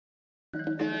What's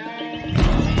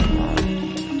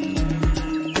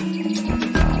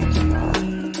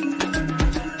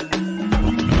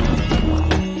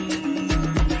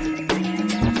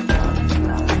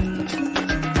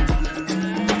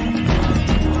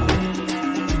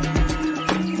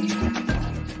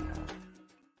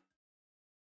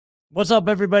up,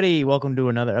 everybody? Welcome to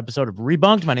another episode of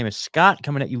Rebunked. My name is Scott,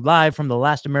 coming at you live from the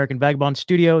Last American Vagabond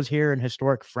Studios here in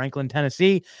historic Franklin,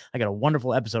 Tennessee. I got a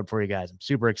wonderful episode for you guys. I'm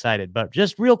super excited. But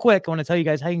just real quick, I want to tell you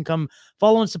guys how you can come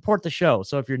follow and support the show.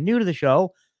 So if you're new to the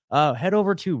show, head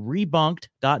over to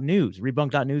rebunked.news.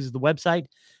 Rebunked.news is the website.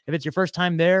 If it's your first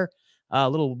time there, a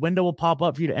little window will pop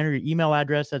up for you to enter your email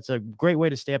address. That's a great way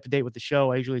to stay up to date with the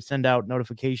show. I usually send out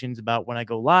notifications about when I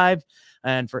go live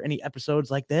and for any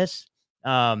episodes like this.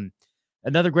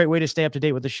 Another great way to stay up to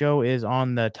date with the show is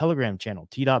on the Telegram channel,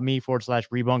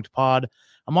 t.me/rebunkedpod.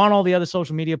 I'm on all the other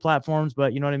social media platforms,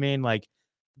 but you know what I mean? Like,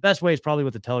 the best way is probably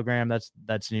with the Telegram. That's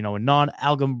a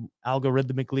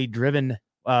non-algorithmically driven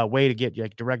way to get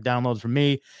like direct downloads from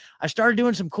me. I started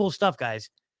doing some cool stuff,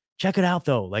 guys. Check it out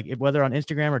though. Like whether on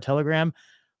Instagram or Telegram,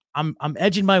 I'm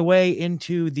edging my way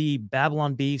into the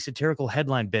Babylon Bee satirical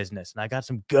headline business, and I got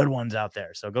some good ones out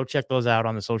there. So go check those out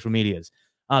on the social medias.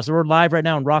 So we're live right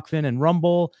now on Rockfin and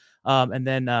Rumble. And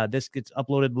then this gets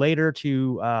uploaded later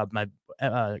to my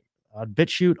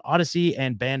BitChute, Odyssey,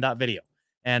 and Band.video.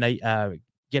 And I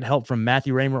get help from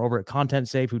Matthew Raymer over at Content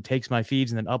Safe, who takes my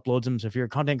feeds and then uploads them. So if you're a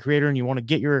content creator and you want to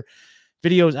get your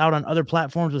videos out on other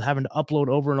platforms with having to upload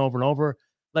over and over and over,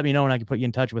 let me know and I can put you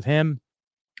in touch with him.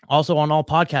 Also on all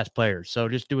podcast players. So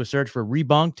just do a search for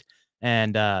Rebunked,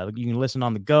 and you can listen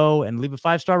on the go and leave a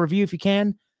 5-star review if you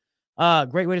can.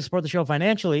 Great way to support the show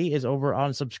financially is over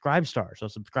on Subscribestar. So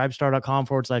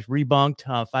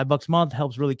subscribestar.com/rebunked. $5 a month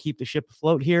helps really keep the ship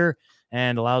afloat here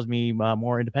and allows me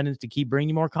more independence to keep bringing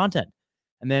you more content.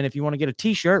 And then if you want to get a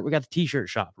t-shirt, we got the t-shirt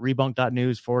shop,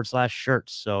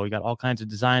 rebunked.news/shirts. So we got all kinds of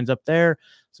designs up there.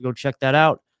 So go check that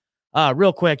out.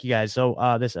 Real quick, you guys. So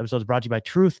this episode is brought to you by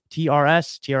Truth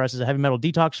TRS. TRS is a heavy metal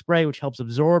detox spray, which helps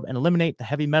absorb and eliminate the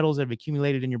heavy metals that have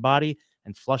accumulated in your body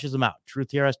and flushes them out.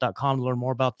 TruthTRS.com to learn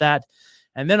more about that.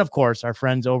 And then, of course, our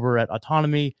friends over at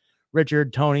Autonomy,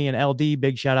 Richard, Tony, and LD,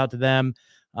 big shout out to them.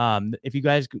 If you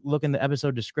guys look in the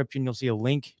episode description, you'll see a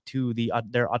link to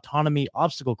their Autonomy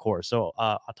obstacle course. So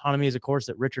Autonomy is a course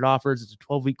that Richard offers. It's a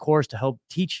 12-week course to help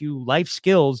teach you life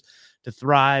skills to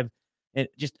thrive and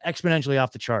just exponentially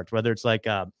off the charts, whether it's like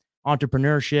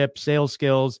entrepreneurship, sales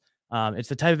skills. It's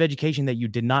the type of education that you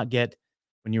did not get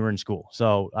when you were in school.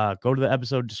 So go to the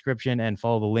episode description and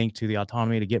follow the link to the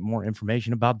Autonomy to get more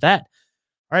information about that.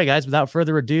 All right, guys, without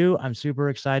further ado, I'm super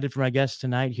excited for my guest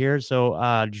tonight here.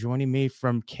 So joining me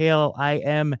from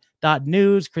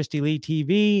KLIM.news, Kristi Leigh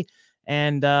TV,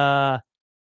 and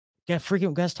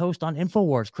frequent guest host on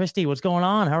InfoWars. Kristi, what's going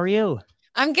on? How are you?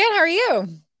 I'm good. How are you?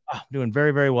 I'm doing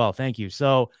very, very well. Thank you.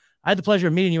 So I had the pleasure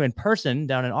of meeting you in person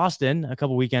down in Austin a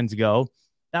couple weekends ago.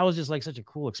 That was just like such a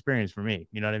cool experience for me.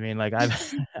 You know what I mean? Like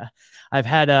I've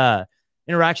had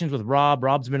interactions with Rob.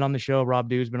 Rob's been on the show. Rob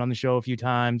Dew's been on the show a few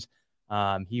times.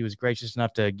 He was gracious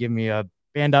enough to give me a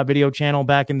Band.video channel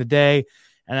back in the day.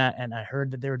 And I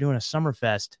heard that they were doing a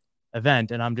Summerfest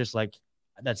event, and I'm just like,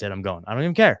 that's it. I'm going. I don't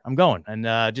even care. I'm going. And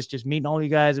just meeting all you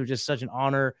guys, it was just such an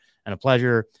honor and a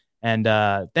pleasure. And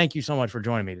thank you so much for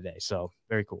joining me today. So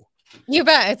very cool. You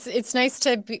bet. It's nice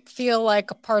to feel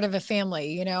like a part of a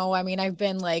family. You know, I mean, I've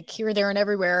been like here, there, and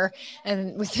everywhere,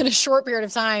 and within a short period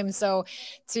of time. So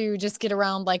to just get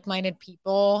around like-minded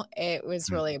people, it was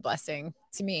really a blessing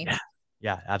to me.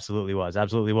 Yeah, absolutely was.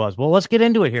 Absolutely was. Well, let's get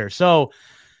into it here. So,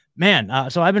 man,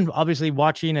 so I've been obviously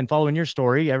watching and following your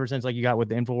story ever since like you got with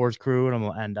the InfoWars crew,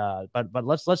 but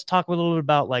let's talk a little bit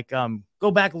about like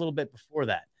go back a little bit before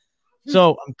that.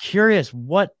 So I'm curious,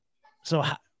 what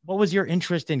was your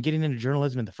interest in getting into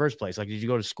journalism in the first place? Like, did you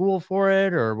go to school for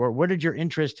it, or where did your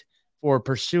interest for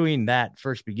pursuing that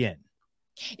first begin?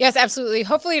 Yes, absolutely.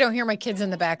 Hopefully you don't hear my kids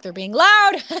in the back. They're being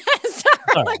loud. So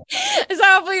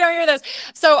hopefully you don't hear this.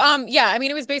 So, yeah, I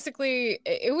mean,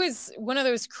 it was one of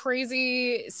those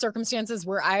crazy circumstances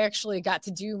where I actually got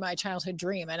to do my childhood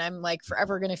dream, and I'm like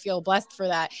forever going to feel blessed for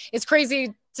that. It's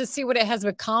crazy to see what it has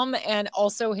become, and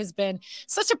also has been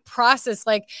such a process.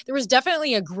 Like, there was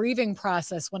definitely a grieving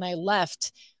process when I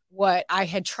left what I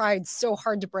had tried so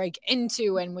hard to break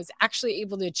into and was actually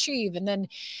able to achieve. And then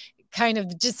kind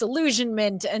of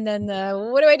disillusionment, and then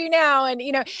what do I do now? And,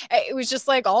 it was just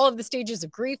like all of the stages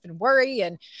of grief and worry.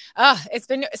 And it's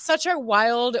been such a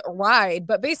wild ride.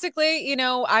 But basically,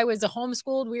 I was a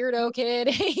homeschooled weirdo kid,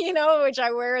 which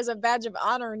I wear as a badge of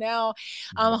honor now.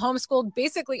 Homeschooled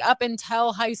basically up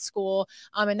until high school.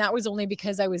 And that was only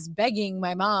because I was begging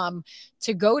my mom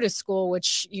to go to school,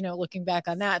 which, looking back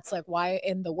on that, it's like, why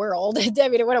in the world? I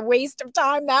mean, what a waste of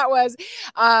time that was.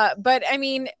 But I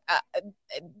mean,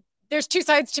 there's two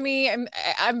sides to me.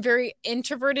 I'm very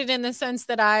introverted in the sense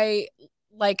that I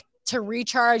like to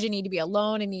recharge. I need to be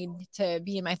alone. I need to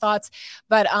be in my thoughts,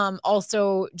 but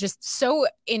also just so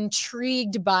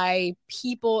intrigued by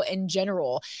people in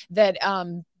general that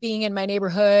being in my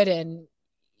neighborhood and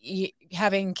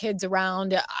having kids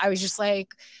around, I was just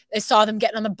like, I saw them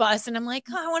getting on the bus and I'm like,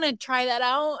 I want to try that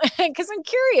out because I'm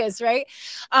curious. Right.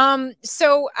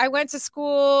 So I went to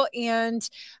school, and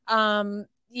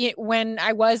when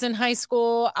I was in high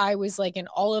school, I was like in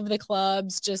all of the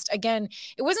clubs. Just, again,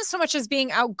 it wasn't so much as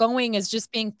being outgoing as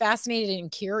just being fascinated and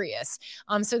curious.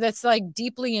 So that's like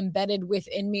deeply embedded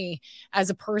within me as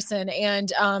a person.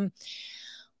 And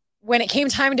when it came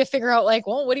time to figure out like,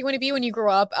 well, what do you want to be when you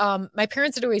grow up? My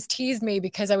parents had always teased me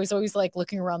because I was always like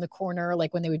looking around the corner,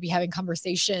 like when they would be having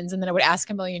conversations, and then I would ask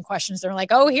a million questions. They're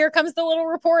like, oh, here comes the little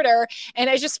reporter.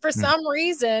 And I just, for some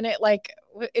reason,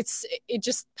 it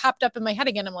just popped up in my head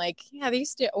again. I'm like, yeah, they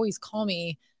used to always call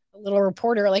me a little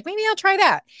reporter. Like, maybe I'll try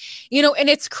that, and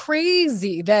it's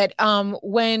crazy that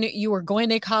when you were going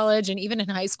to college and even in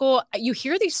high school, you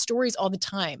hear these stories all the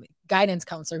time. Guidance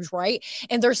counselors, right?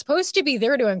 And they're supposed to be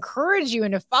there to encourage you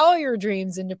and to follow your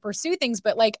dreams and to pursue things.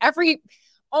 But like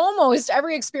almost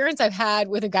every experience I've had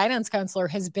with a guidance counselor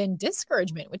has been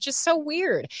discouragement, which is so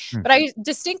weird. But I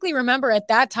distinctly remember at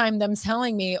that time them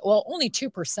telling me, well, only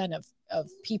 2% of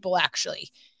people actually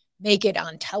make it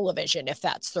on television if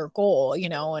that's their goal,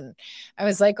 and I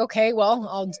was like, okay, well,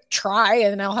 I'll try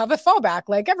and I'll have a fallback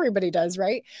like everybody does.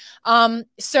 Right.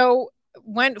 So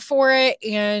went for it,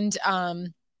 and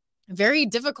very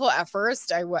difficult at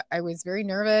first. I was very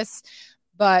nervous,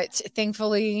 but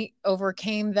thankfully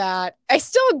overcame that. I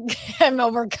still am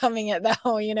overcoming it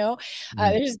though,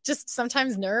 there's just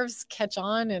sometimes nerves catch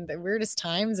on in the weirdest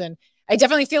times. And I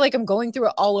definitely feel like I'm going through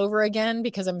it all over again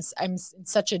because I'm in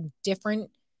such a different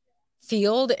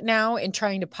field now in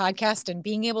trying to podcast and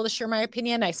being able to share my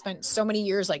opinion. I spent so many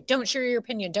years like, don't share your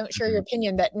opinion,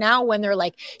 that now when they're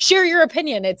like, share your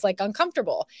opinion, it's like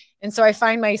uncomfortable. And so I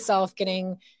find myself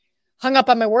getting hung up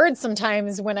on my words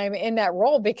sometimes when I'm in that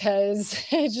role because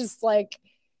it's just like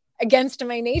against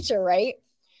my nature. Right.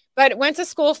 But went to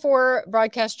school for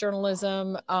broadcast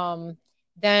journalism.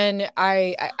 Then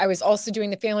I was also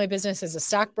doing the family business as a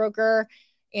stockbroker.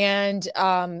 And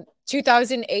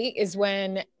 2008 is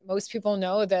when most people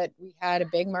know that we had a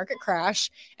big market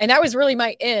crash. And that was really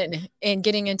my in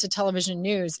getting into television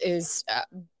news is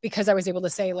because I was able to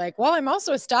say like, well, I'm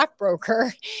also a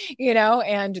stockbroker,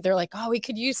 and they're like, oh, we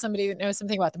could use somebody that knows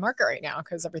something about the market right now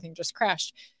because everything just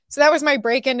crashed. So that was my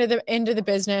break into the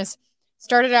business.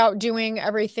 Started out doing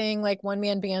everything like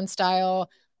one-man band style.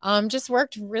 Just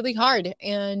worked really hard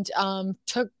and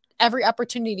took every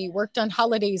opportunity, worked on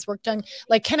holidays, worked on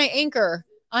like, can I anchor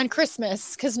on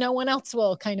Christmas? Cause no one else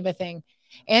will, kind of a thing.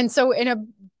 And so in a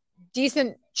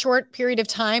decent short period of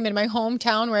time in my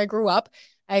hometown where I grew up,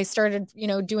 I started,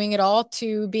 doing it all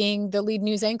to being the lead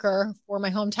news anchor for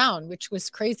my hometown, which was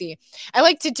crazy. I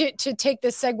like to take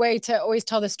this segue to always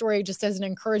tell the story just as an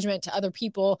encouragement to other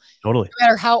people. Totally. No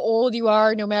matter how old you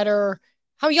are, no matter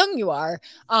how young you are.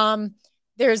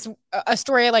 There's a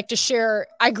story I like to share.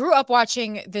 I grew up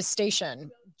watching this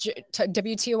station,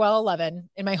 WTOL 11,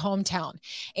 in my hometown.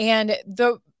 And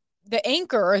the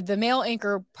anchor, the male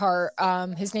anchor part,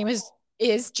 his name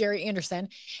is Jerry Anderson.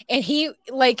 And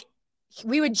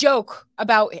we would joke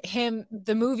about him,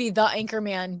 the movie, The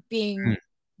Anchorman, being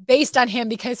based on him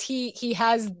because he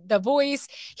has the voice.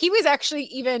 He was actually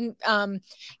even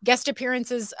guest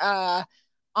appearances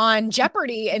on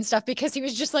Jeopardy and stuff because he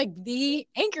was just like the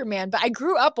anchor man. But I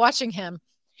grew up watching him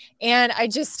and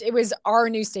it was our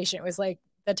news station. It was like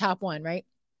the top one. Right.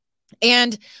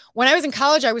 And when I was in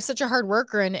college, I was such a hard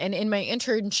worker and in my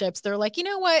internships, they're like, you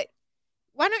know what,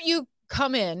 why don't you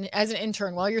come in as an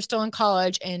intern while you're still in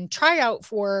college and try out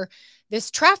for this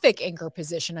traffic anchor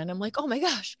position? And I'm like, oh my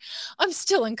gosh, I'm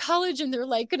still in college and they're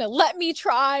like going to let me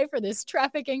try for this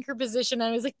traffic anchor position.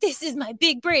 I was like, this is my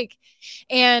big break.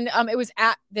 And it was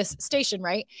at this station.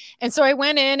 Right. And so I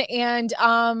went in and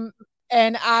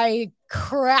I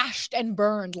crashed and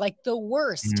burned like the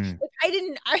worst.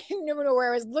 didn't even know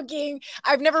where I was looking.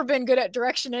 I've never been good at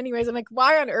direction anyways. I'm like,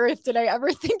 why on earth did I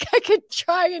ever think I could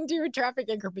try and do a traffic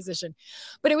anchor position?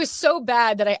 But it was so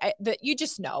bad that that you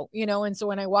just know, and so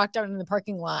when I walked out in the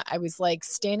parking lot, I was like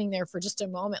standing there for just a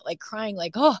moment, like crying,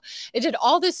 like, oh, I did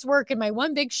all this work and my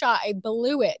one big shot, I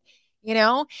blew it.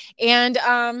 And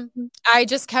I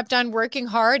just kept on working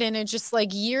hard. And it just like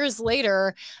years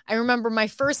later, I remember my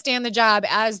first day on the job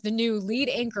as the new lead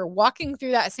anchor walking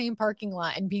through that same parking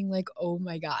lot and being like, oh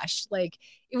my gosh, like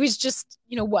it was just,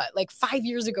 like 5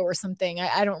 years ago or something.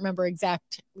 I don't remember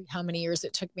exactly how many years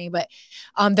it took me, but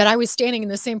that I was standing in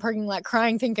the same parking lot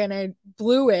crying, thinking I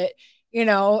blew it, and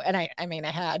I mean,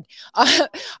 I had,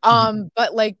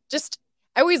 but like just,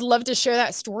 I always love to share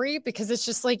that story because it's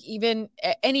just like, even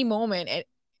at any moment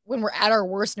when we're at our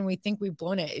worst and we think we've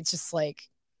blown it, it's just like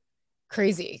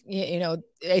crazy.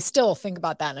 I still think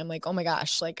about that and I'm like, oh my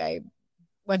gosh, like I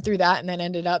went through that and then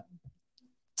ended up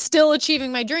still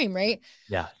achieving my dream. Right.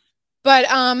 Yeah. But,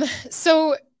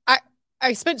 so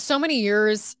I spent so many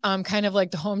years, kind of like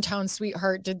the hometown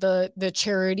sweetheart, did the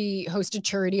charity, hosted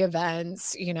charity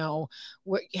events,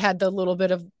 had the little bit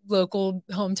of local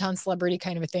hometown celebrity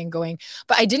kind of a thing going,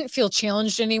 but I didn't feel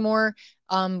challenged anymore.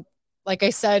 Like I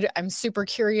said, I'm super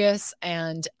curious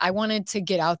and I wanted to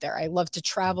get out there. I love to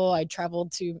travel. I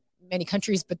traveled to many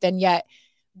countries, but then yet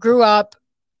grew up,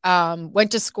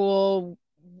 went to school,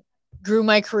 grew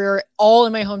my career all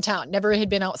in my hometown, never had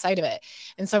been outside of it.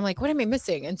 And so I'm like, what am I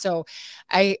missing? And so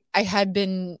I had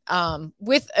been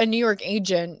with a New York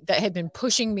agent that had been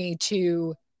pushing me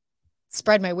to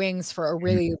spread my wings for a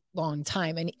really long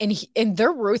time. And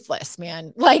they're ruthless,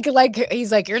 man. Like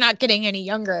he's like, you're not getting any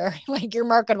younger. Like you're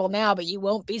marketable now, but you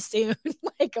won't be soon.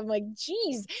 Like, I'm like,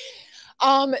 geez.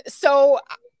 So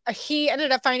he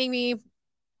ended up finding me.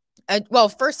 Well,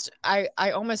 first I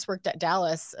almost worked at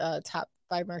Dallas, top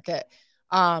 5 market.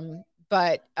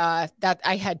 But that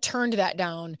I had turned that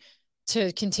down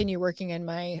to continue working in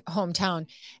my hometown.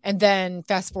 And then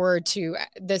fast forward to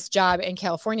this job in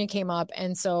California came up.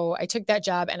 And so I took that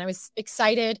job and I was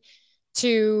excited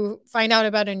to find out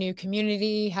about a new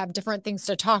community, have different things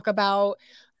to talk about.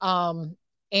 And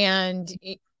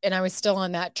I was still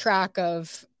on that track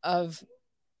of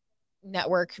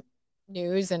network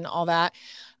news and all that.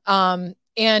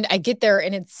 And I get there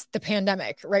and it's the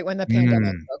pandemic, right when the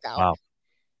pandemic broke out. Wow.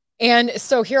 And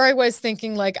so here I was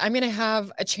thinking like, I'm going to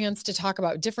have a chance to talk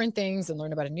about different things and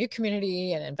learn about a new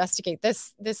community and investigate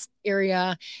this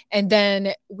area. And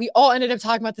then we all ended up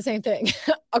talking about the same thing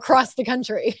across the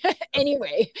country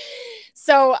anyway.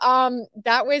 So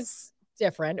that was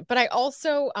different. But I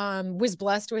also was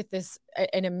blessed with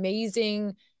an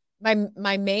amazing,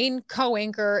 my main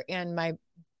co-anchor and my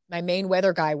main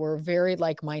weather guy were very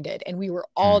like-minded. And we were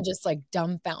all just like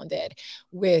dumbfounded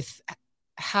with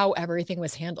how everything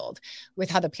was handled,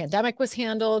 with how the pandemic was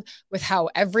handled, with how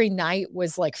every night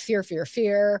was like fear.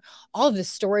 All of the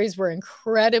stories were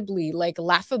incredibly like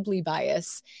laughably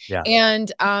biased. Yeah.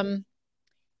 And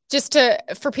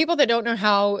for people that don't know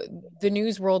how the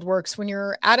news world works, when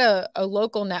you're at a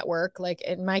local network, like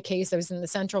in my case, I was in the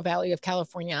Central Valley of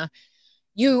California,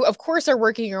 you of course are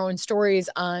working your own stories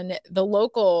on the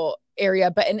local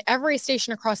area, but in every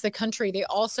station across the country, they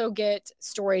also get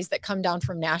stories that come down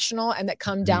from national and that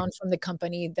come down from the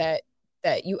company that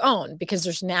you own, because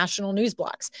there's national news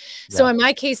blocks. Yeah. So in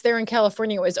my case there in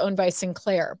California, it was owned by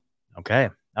Sinclair. Okay.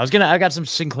 I got some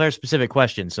Sinclair specific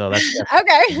questions. So that's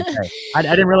okay. I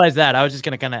didn't realize that. I was just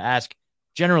going to kind of ask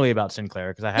generally about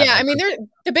Sinclair because I have. Yeah, I mean,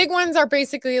 the big ones are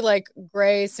basically like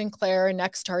Gray, Sinclair,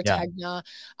 Nexstar,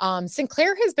 Tegna.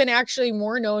 Sinclair has been actually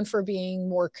more known for being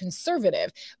more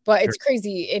conservative, but it's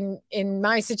crazy. In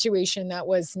my situation, that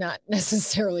was not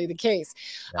necessarily the case.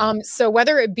 Yeah. So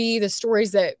whether it be the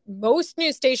stories that most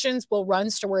news stations will run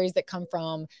stories that come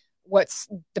from what's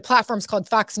the platform's called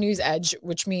Fox News Edge,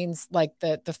 which means like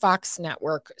the Fox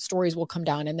network stories will come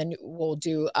down, and then we'll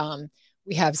do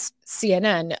we have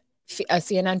CNN. A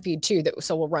CNN feed too,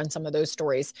 so we'll run some of those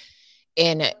stories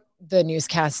in the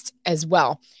newscast as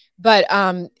well. But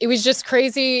it was just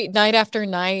crazy night after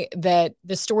night that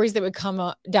the stories that would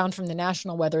come down from the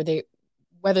national, whether they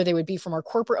would be from our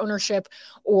corporate ownership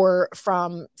or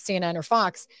from CNN or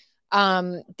Fox,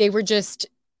 they were just,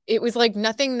 it was like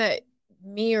nothing that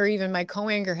me or even my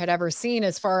co-anchor had ever seen,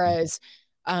 as far as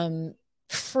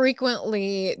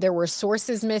frequently there were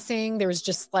sources missing. There was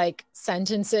just like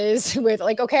sentences with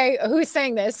like, okay, who's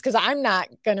saying this? Because I'm not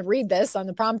going to read this on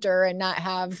the prompter and not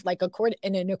have like according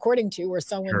to, or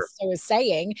someone so is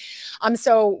saying.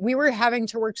 So we were having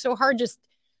to work so hard just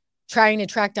trying to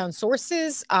track down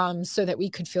sources so that we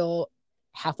could feel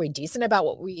halfway decent about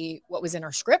what was in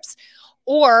our scripts,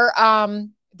 or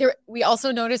we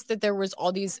also noticed that there was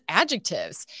all these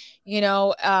adjectives,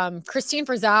 Christine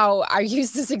Frizzau, I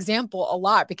use this example a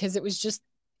lot because it was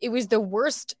the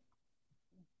worst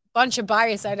bunch of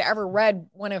bias I'd ever read.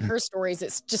 One of her stories,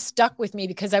 it's just stuck with me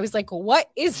because I was like, what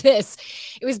is this?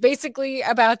 It was basically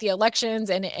about the elections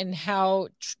and how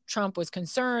Trump was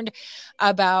concerned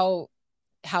about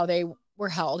how they were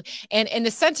held. And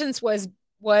the sentence was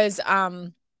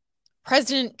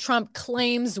President Trump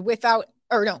claims President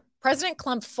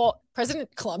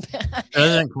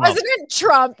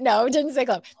Trump. No, it didn't say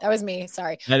Clump. That was me.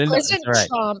 Sorry. President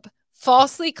Trump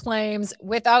falsely claims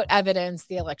without evidence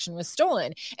the election was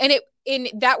stolen. And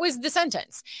that was the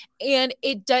sentence. And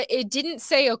it didn't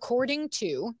say according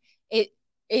to it.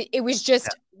 It was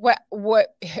just what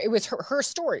it was her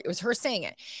story. It was her saying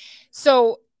it.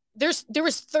 So there's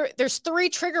three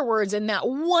trigger words in that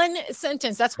one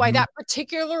sentence. That's why that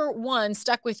particular one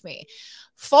stuck with me.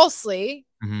 Falsely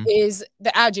is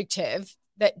the adjective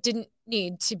that didn't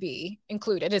need to be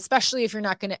included, especially if you're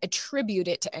not going to attribute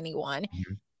it to anyone.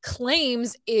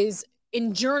 Claims is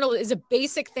a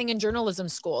basic thing in journalism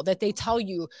school that they tell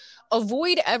you,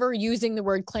 avoid ever using the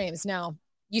word claims. Now,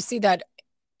 you see that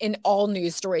in all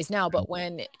news stories now, but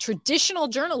when traditional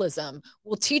journalism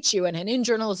will teach you, and in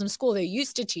journalism school, they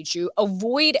used to teach you,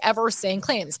 avoid ever saying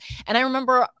claims. And I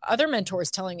remember other mentors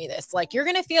telling me this, like, you're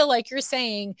going to feel like you're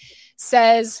saying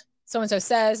so-and-so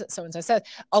says, so-and-so says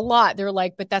a lot. They're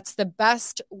like, but that's the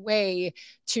best way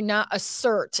to not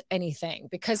assert anything,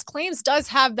 because claims does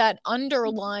have that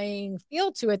underlying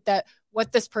feel to it that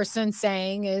what this person's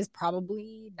saying is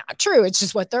probably not true. It's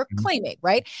just what they're claiming,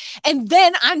 right? And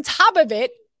then on top of it,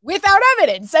 without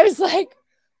evidence, I was like,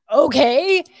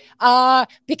 okay,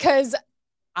 because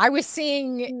I was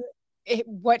seeing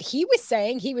what he was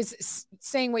saying. He was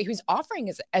saying what he was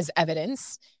offering as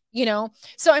evidence.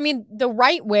 So, I mean, the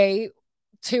right way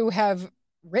to have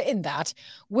written that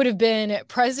would have been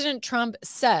President Trump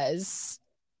says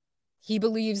he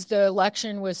believes the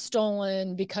election was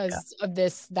stolen because of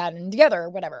this, that, and the other, or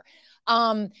whatever.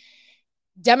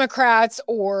 Democrats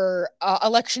or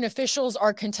election officials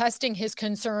are contesting his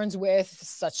concerns with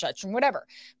such, and whatever,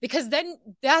 because then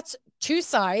that's two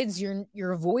sides.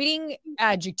 You're avoiding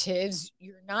adjectives.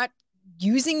 You're not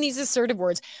using these assertive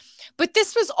words. But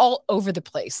this was all over the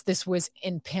place. This was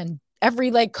in every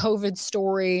COVID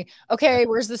story. Okay,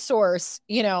 where's the source?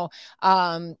 A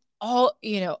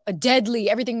deadly,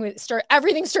 everything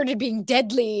started being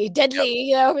deadly.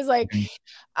 It was like,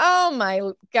 oh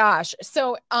my gosh.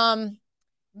 So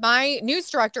my news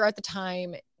director at the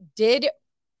time did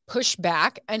push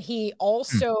back, and he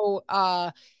also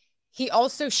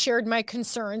shared my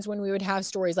concerns when we would have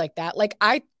stories like that.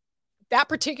 That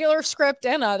particular script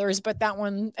and others, but that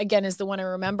one, again, is the one I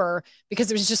remember because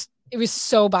it was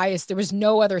so biased. There was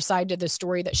no other side to the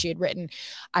story that she had written.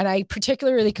 And I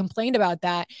particularly complained about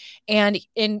that. And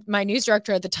my news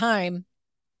director at the time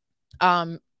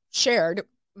shared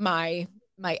my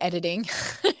editing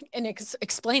and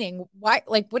explaining why,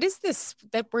 what is this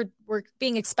that we're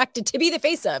being expected to be the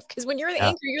face of? Because when you're the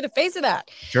anchor, you're the face of that.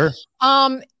 Sure.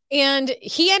 And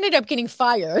he ended up getting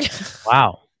fired.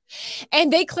 Wow.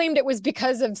 And they claimed it was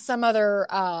because of some other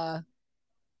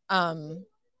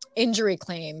injury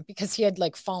claim, because he had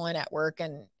fallen at work,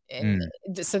 and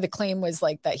so the claim was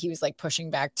that he was pushing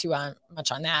back too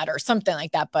much on that or something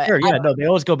like that. But sure, they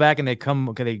always go back and they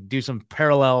do some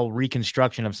parallel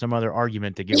reconstruction of some other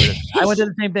argument to get rid of it. I went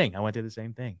through the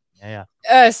same thing. Yeah.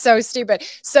 So stupid.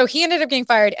 So he ended up getting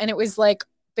fired, and it was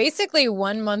basically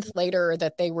 1 month later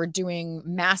that they were doing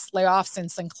mass layoffs in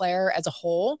Sinclair as a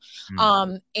whole.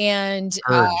 And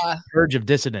purge of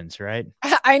dissidents, right?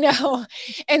 I know.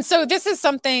 And so this is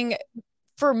something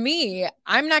for me,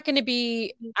 I'm not going to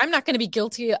be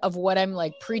guilty of what I'm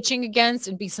preaching against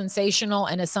and be sensational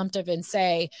and assumptive and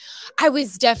say, I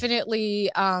was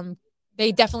definitely,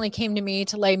 they definitely came to me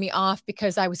to lay me off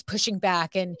because I was pushing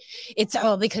back, and it's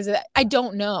all because of that. I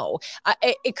don't know.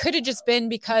 It could have just been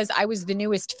because I was the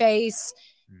newest face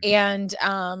and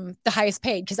the highest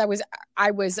paid, because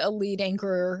I was a lead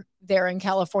anchor there in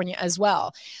California as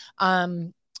well.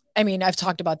 I mean, I've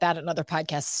talked about that in other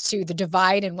podcasts too. The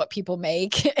divide in what people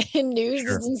make in news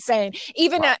is insane.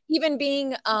 Even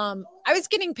being, I was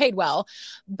getting paid well,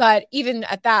 but even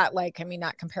at that,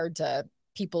 not compared to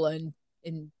people in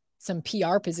some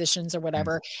PR positions or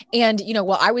whatever. And,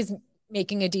 while I was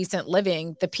making a decent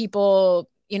living, the people,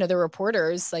 the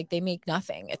reporters, they make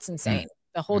nothing. It's insane.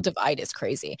 The whole divide is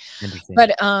crazy.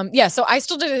 But so I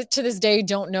still to this day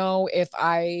don't know if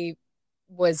I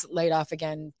was laid off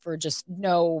again for just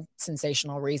no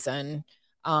sensational reason,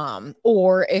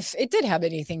 or if it did have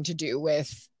anything to do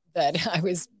with that I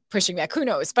was pushing back. Who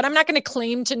knows? But I'm not going to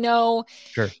claim to know,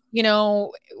 Sure.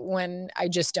 When I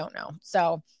just don't know.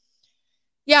 So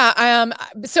yeah.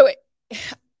 So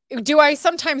do I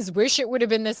sometimes wish it would have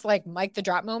been this like Mike the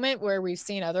Drop moment where we've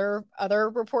seen other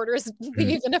reporters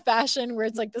leave in a fashion where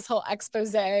it's like this whole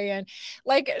expose and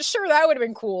like, sure, that would have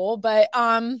been cool. But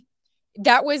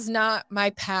that was not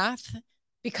my path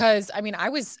because I mean, I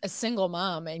was a single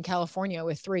mom in California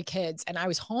with 3 kids and I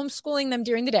was homeschooling them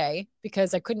during the day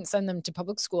because I couldn't send them to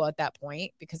public school at that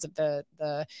point because of the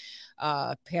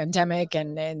pandemic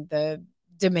and the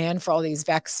demand for all these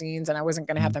vaccines. And I wasn't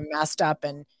going to have them messed up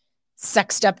and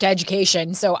sexed up to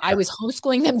education. So I was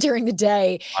homeschooling them during the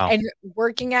day and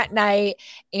working at night.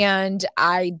 And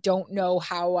I don't know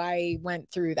how I went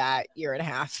through that year and a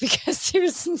half because it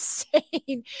was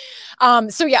insane.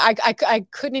 So yeah, I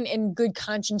couldn't in good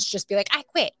conscience just be like, I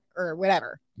quit or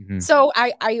whatever. So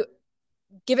I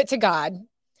give it to God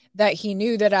that he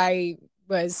knew that I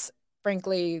was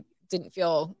frankly didn't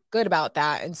feel good about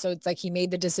that. And so it's like, he made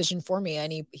the decision for me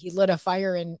and he lit a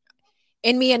fire in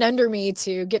me and under me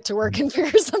to get to work and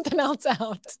figure something else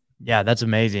out. Yeah, that's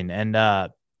amazing. And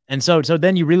so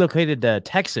then you relocated to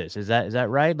Texas. Is that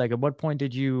right? Like at what point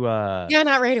did you Yeah,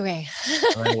 not right away.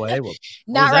 Right away? Well,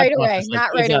 not right away.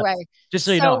 Not right away. Just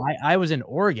so you know, I was in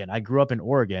Oregon. I grew up in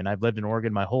Oregon. I've lived in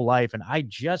Oregon my whole life, and I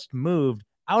just moved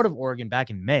out of Oregon back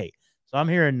in May. So I'm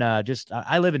here in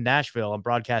I live in Nashville. I'm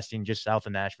broadcasting just south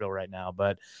of Nashville right now,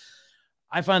 but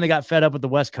I finally got fed up with the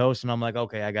West Coast and I'm like,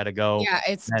 okay, I got to go. Yeah,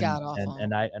 it's god awful.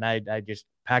 And I just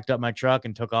packed up my truck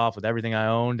and took off with everything I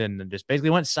owned and just basically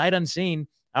went sight unseen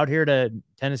out here to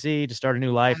Tennessee to start a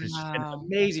new life. Wow. It's just been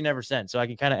amazing ever since. So I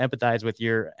can kind of empathize with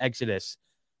your exodus.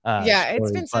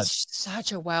 It's been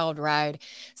such a wild ride.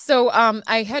 So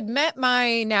I had met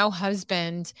my now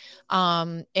husband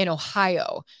in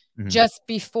Ohio just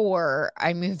before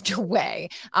I moved away.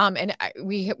 And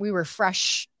we were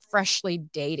freshly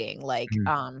dating. Like,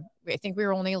 I think we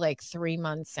were only like 3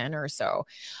 months in or so.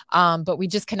 But we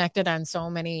just connected on so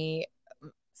many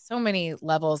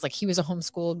levels. Like he was a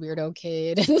homeschooled weirdo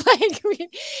kid. And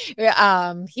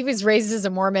like, he was raised as a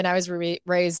Mormon. I was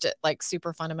raised like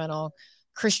super fundamental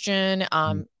Christian.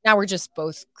 Now we're just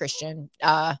both Christian.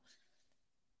 I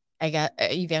got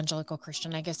evangelical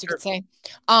Christian, I guess you could say.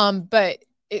 But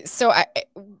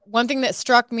one thing that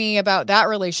struck me about that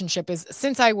relationship is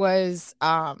since I was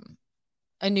a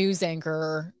news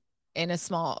anchor in a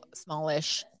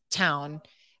smallish town,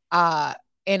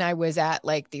 and I was at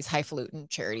like these highfalutin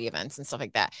charity events and stuff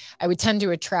like that, I would tend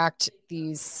to attract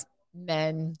these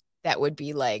men that would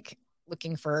be like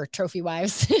looking for trophy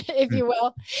wives, if you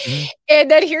will. And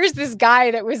then here's this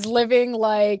guy that was living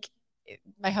like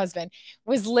my husband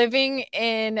was living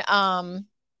in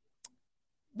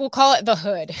we'll call it the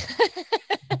hood.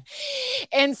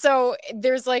 And so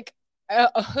there's like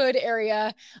a hood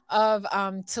area of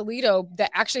Toledo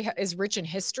that actually is rich in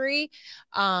history.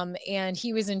 And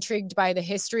he was intrigued by the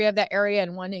history of that area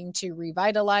and wanting to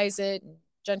revitalize it, and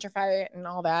gentrify it and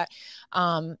all that.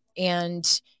 So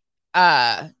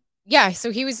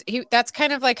that's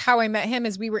kind of like how I met him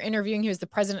as we were interviewing. He was the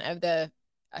president of the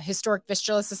Historic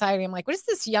Vistula Society. I'm like, what is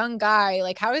this young guy?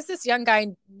 Like, how does this young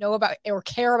guy know about or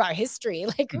care about history?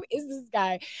 Like, who is this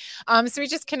guy? So we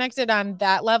just connected on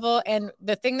that level. And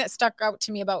the thing that stuck out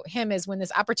to me about him is when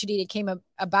this opportunity came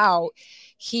about,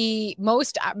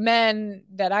 most men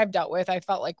that I've dealt with, I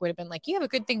felt like would have been like, you have a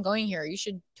good thing going here. You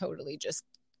should totally just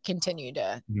continue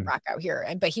to rock out here.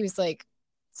 But he was like,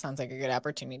 sounds like a good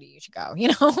opportunity. You should go,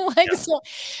 so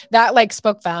that like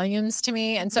spoke volumes to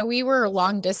me. And so we were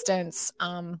long distance,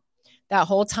 that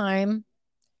whole time.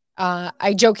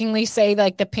 I jokingly say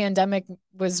like the pandemic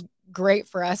was great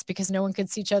for us because no one could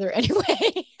see each other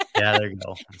anyway. Yeah, there you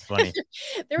go. It's funny.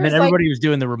 And then everybody was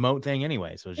doing the remote thing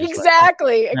anyway. So it was just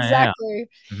exactly. Yeah.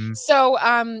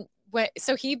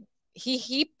 So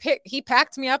he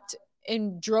packed me up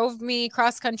and drove me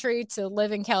cross country to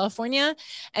live in California.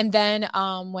 And then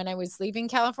when I was leaving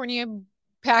California,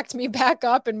 packed me back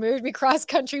up and moved me cross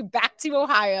country back to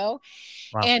Ohio.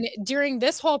 Wow. And during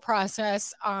this whole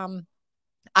process,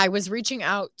 I was reaching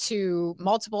out to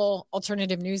multiple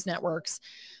alternative news networks,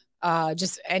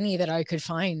 just any that I could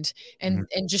find, and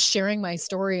just sharing my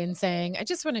story and saying, I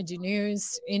just want to do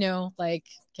news, like,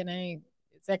 is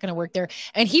that going to work there?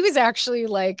 And he was actually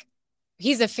like,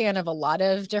 he's a fan of a lot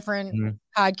of different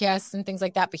podcasts and things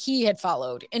like that, but he had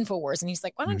followed InfoWars and he's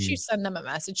like, why don't you send them a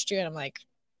message to you? And I'm like,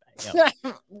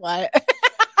 what?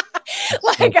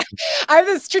 Like I have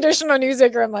this traditional news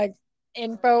anchor. I'm like,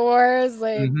 InfoWars,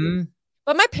 like,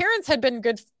 but my parents had been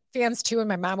good fans too. And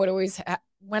my mom would always,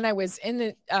 when I was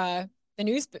in the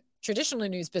news traditional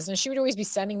news business, she would always be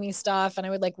sending me stuff, and I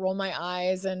would like roll my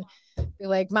eyes and be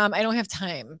like, Mom, I don't have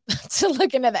time to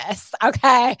look into this.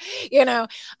 Okay.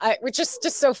 Which is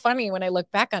just so funny when I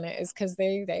look back on it, is because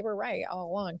they were right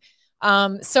all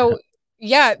along. So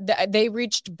yeah, they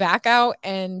reached back out,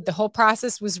 and the whole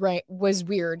process was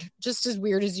weird, just as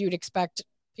weird as you'd expect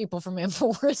people from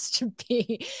InfoWars to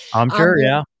be. I'm sure.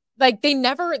 Yeah. Like they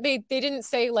didn't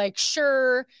say like,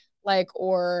 sure, like,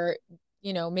 or,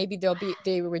 maybe there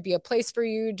would be a place for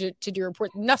you to do a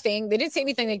report. Nothing. They didn't say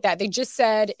anything like that. They just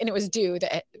said, and it was due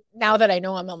that now that I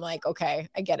know him, I'm like, okay,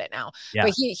 I get it now. Yeah.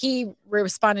 But he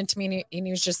responded to me, and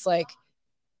he was just like,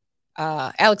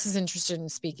 Alex is interested in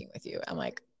speaking with you. I'm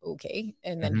like, okay.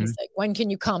 And then he's like, when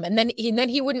can you come? And then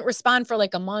he wouldn't respond for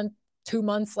like a month, 2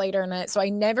 months later. And so I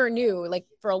never knew, like,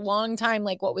 for a long time,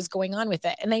 like, what was going on with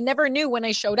it. And I never knew when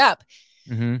I showed up.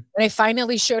 When I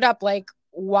finally showed up, like,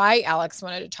 why Alex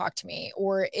wanted to talk to me,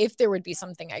 or if there would be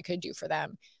something I could do for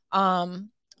them.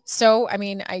 So, I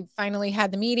mean, I finally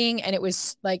had the meeting, and it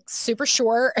was like super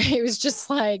short. It was just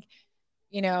like,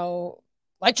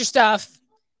 like your stuff.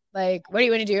 Like, what do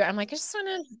you want to do? I'm like, I just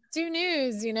want to do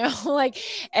news, like,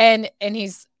 and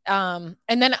he's, but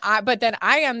then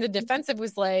I on the defensive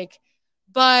was like,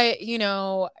 but,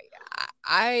 I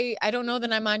don't know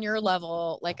that I'm on your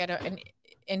level. Like, I don't,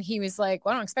 and he was like,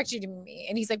 well, I don't expect you to be me.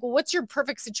 And he's like, well, what's your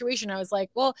perfect situation? I was like,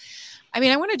 well, I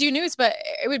mean, I want to do news, but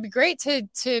it would be great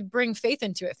to bring faith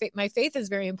into it. My faith is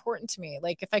very important to me.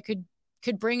 Like, if I could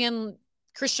bring in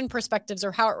Christian perspectives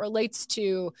or how it relates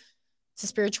to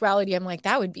spirituality, I'm like,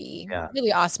 that would be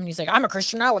really awesome. And he's like, I'm a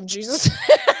Christian. I love Jesus.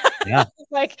 Yeah.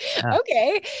 Like,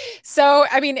 okay. So,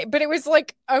 I mean, but it was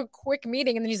like a quick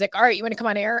meeting, and then he's like, all right, you want to come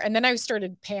on air? And then I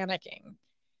started panicking,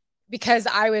 because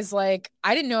I was like,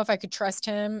 I didn't know if I could trust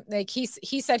him. Like, he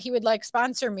said he would like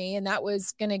sponsor me, and that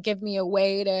was going to give me a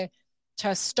way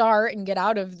to start and get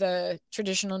out of the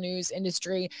traditional news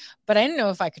industry. But I didn't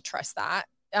know if I could trust that.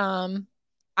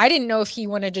 I didn't know if he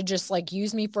wanted to just like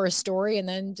use me for a story and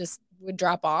then just would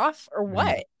drop off, or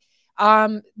what.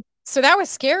 So that was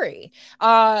scary.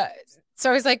 So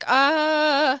I was like,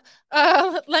 I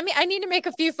need to make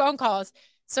a few phone calls.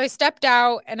 So I stepped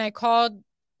out, and I called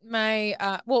my,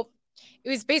 it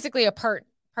was basically a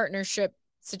partnership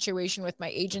situation with my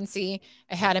agency.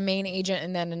 I had a main agent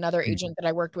and then another agent that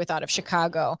I worked with out of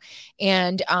Chicago.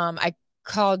 And I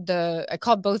called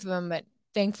both of them, but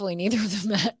thankfully neither of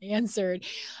them answered.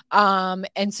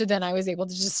 And so then I was able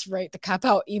to just write the cop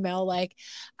out email, like,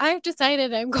 I've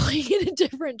decided I'm going in a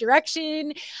different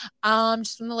direction. Just want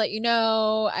to let you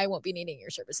know I won't be needing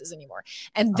your services anymore.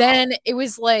 And then it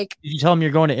was like, did you tell him you're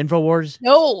going to InfoWars?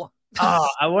 No.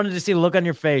 I wanted to see the look on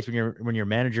your face when you're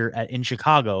manager in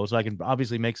Chicago, so I can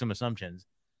obviously make some assumptions.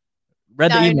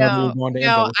 Read the email.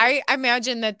 No, I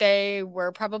imagine that they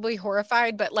were probably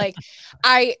horrified, but like,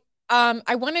 I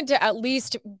wanted to at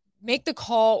least make the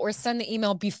call or send the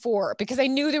email before, because I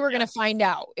knew they were going to find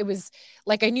out. It was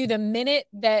like, I knew the minute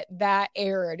that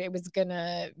aired, it was and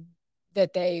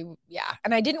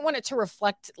I didn't want it to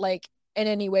reflect like in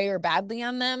any way or badly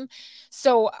on them.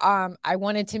 So I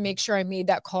wanted to make sure I made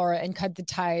that call and cut the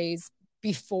ties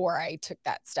before I took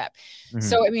that step.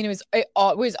 So, I mean, it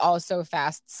was all so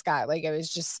fast, Scott. Like, it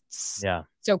was just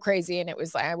so crazy. And it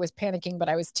was like, I was panicking, but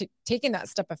I was taking that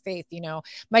step of faith.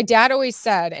 My dad always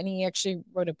said, and he actually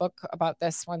wrote a book about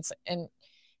this once, and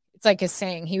it's like his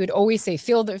saying, he would always say,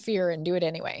 feel the fear and do it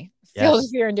anyway. Feel the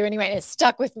fear and do it anyway. And it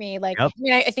stuck with me. Like, I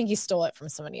mean, I think he stole it from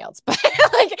somebody else, but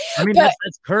like, I mean, that's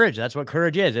courage. That's what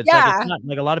courage is. It's like, it's not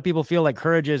like, a lot of people feel like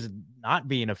courage is not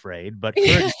being afraid, but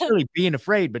courage is really being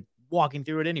afraid, but walking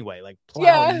through it anyway, like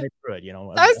plowing through it,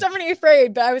 I was definitely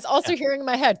afraid, but I was also hearing in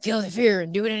my head, feel the fear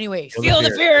and do it anyway. Feel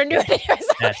the fear and do it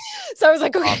anyway. So I was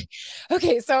like,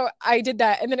 okay. So I did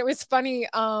that. And then it was funny.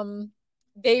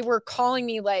 They were calling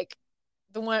me, like,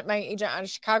 my agent out of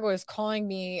Chicago was calling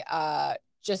me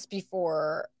just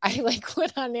before I like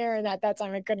went on there, and at that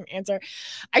time I couldn't answer.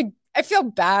 I feel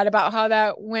bad about how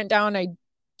that went down. I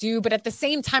do, but at the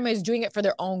same time I was doing it for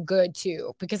their own good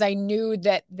too, because I knew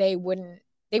that they wouldn't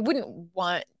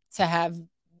want to have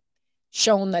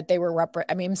shown that they were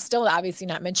I mean, I'm still obviously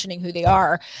not mentioning who they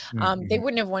are. They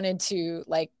wouldn't have wanted to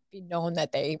like be known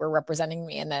that they were representing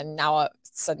me, and then now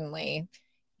suddenly,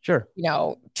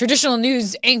 traditional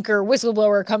news anchor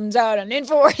whistleblower comes out on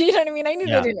InfoWars. You know what I mean? I knew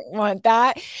they didn't want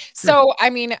that. So,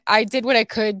 I mean, I did what I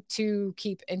could to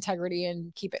keep integrity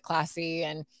and keep it classy.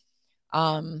 And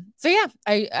so yeah,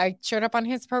 I showed up on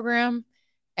his program,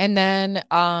 and then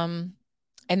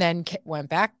went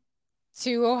back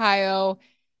to Ohio,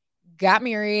 got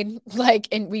married, like,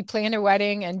 and we planned a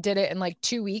wedding and did it in like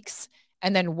 2 weeks.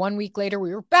 And then 1 week later,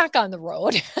 we were back on the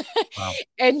road Wow.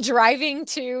 and driving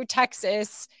to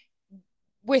Texas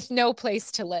with no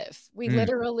place to live. We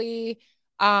literally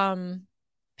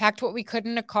packed what we could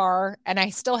in a car, and I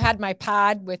still had my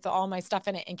pod with all my stuff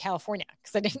in it in California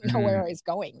because I didn't know where I was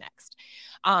going next.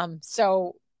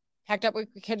 So packed up what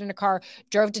we could in a car,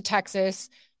 drove to Texas,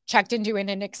 checked into an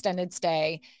extended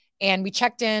stay. And we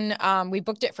checked in, we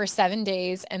booked it for 7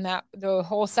 days. And that the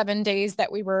whole 7 days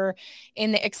that we were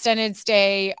in the extended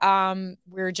stay,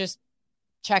 we were just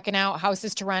checking out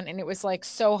houses to rent. And it was like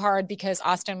so hard because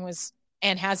Austin was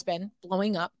and has been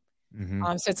blowing up.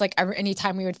 So it's like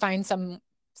anytime we would find some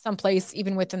place,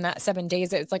 even within that 7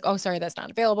 days, it's like, oh, sorry, that's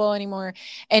not available anymore.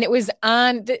 And it was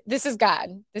on, this is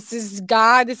God. This is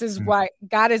God. This is why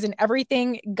God is in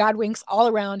everything. God winks all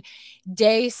around.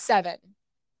 Day seven,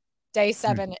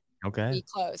 Okay. we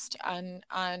closed on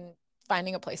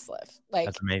finding a place to live. Like,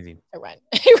 that's amazing. I went.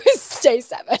 It was day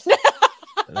 7.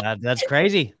 That's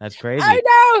crazy. That's crazy. I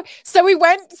know. So we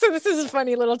went. So this is a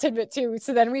funny little tidbit too.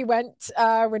 So then we went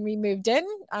when we moved in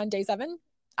on day 7.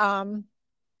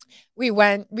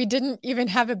 We didn't even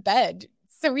have a bed.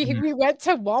 So we went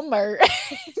to Walmart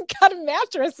and got a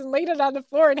mattress and laid it on the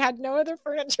floor and had no other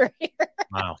furniture here.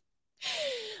 Wow.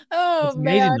 Oh, that's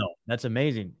amazing, man. though. That's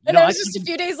amazing. And it was just a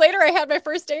few days later, I had my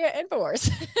first day at InfoWars.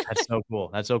 That's so cool.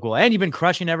 That's so cool. And you've been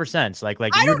crushing ever since. Like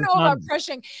I don't know about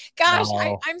crushing. Gosh,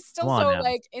 no. I'm still so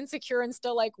like insecure and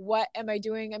still like, what am I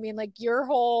doing? I mean, like your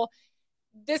whole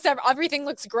everything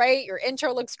looks great. Your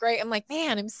intro looks great. I'm like,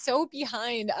 man, I'm so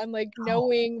behind. I'm like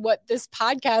knowing what this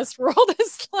podcast world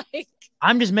is like.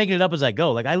 I'm just making it up as I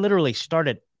go. Like I literally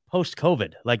started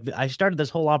post-COVID. Like I started this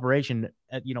whole operation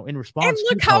at, in response. And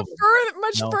look how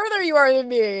much further you are than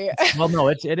me. Well, no,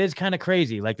 it is kind of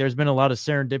crazy. Like there's been a lot of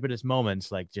serendipitous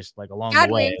moments, like just like along God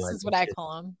the way. winks is what I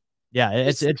call them. Yeah,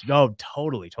 it's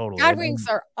totally. God winks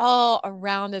are all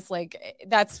around us. Like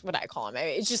that's what I call them.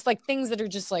 It's just like things that are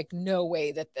just like no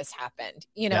way that this happened.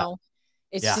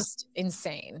 It's just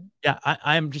insane. Yeah,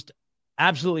 I'm just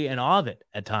absolutely in awe of it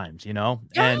at times. Yeah.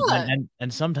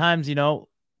 And sometimes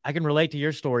I can relate to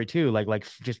your story too. Like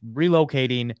just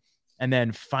relocating and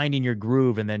then finding your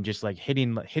groove and then just like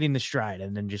hitting the stride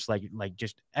and then just like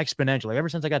just exponential. Like ever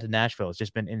since I got to Nashville, it's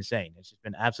just been insane. It's just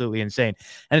been absolutely insane.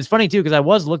 And it's funny too, because I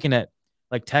was looking at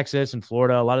like Texas and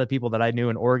Florida. A lot of the people that I knew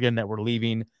in Oregon that were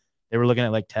leaving, they were looking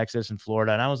at like Texas and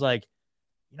Florida. And I was like,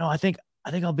 I think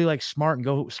I'll be like smart and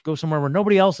go somewhere where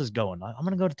nobody else is going. I'm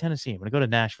going to go to Tennessee. I'm going to go to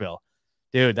Nashville.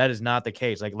 Dude, that is not the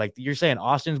case. Like you're saying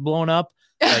Austin's blown up.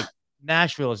 Like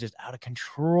Nashville is just out of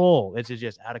control. It's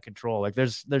just out of control. Like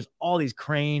there's all these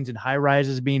cranes and high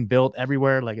rises being built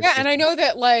everywhere. Like and I know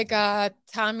that like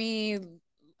Tommy,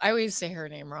 I always say her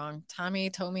name wrong. Tommy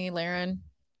Laren.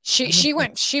 She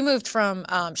moved from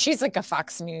she's like a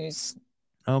Fox News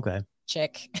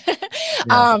chick.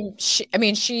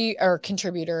 She or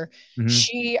contributor.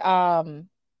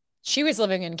 She was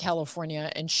living in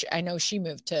California and I know she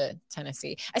moved to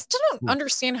Tennessee. I still don't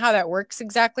understand how that works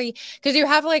exactly. Cause you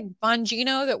have like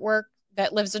Bongino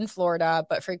that lives in Florida,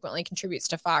 but frequently contributes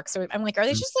to Fox. So I'm like, are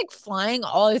they just like flying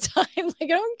all the time? Like, I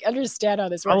don't understand how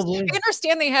this works. I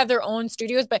understand they have their own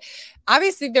studios, but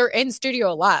obviously they're in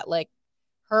studio a lot, like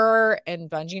her and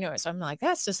Bongino. So I'm like,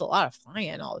 that's just a lot of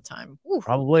flying all the time. Ooh.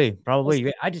 Probably.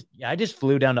 I just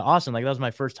flew down to Austin. Like that was my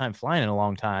first time flying in a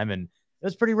long time. And it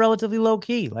was pretty relatively low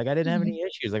key. Like I didn't have any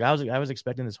issues. Like I was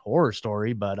expecting this horror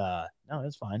story, but no,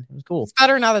 it's fine. It was cool. It's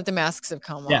better now that the masks have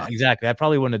come off. Yeah, exactly. I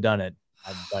probably wouldn't have done it.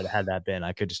 But had that been,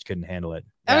 I couldn't handle it.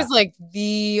 That was like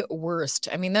the worst.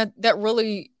 I mean, that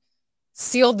really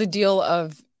sealed the deal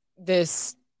of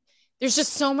this. There's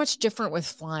just so much different with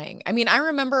flying. I mean, I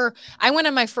remember I went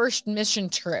on my first mission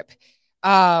trip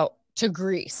to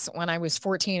Greece when I was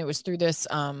 14. It was through this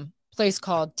place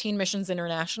called Teen Missions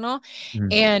International.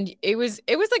 And it was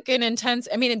like an intense,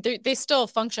 I mean, they still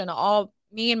function.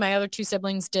 Me and my other 2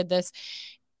 siblings did this.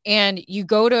 And you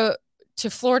go to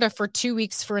Florida for 2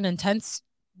 weeks for an intense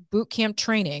boot camp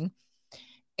training.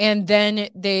 And then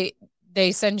they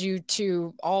send you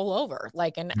to all over.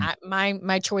 Like, and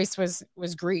my choice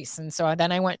was Greece. And so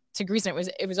then I went to Greece and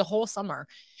it was a whole summer.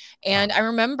 And I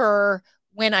remember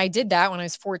when I did that, when I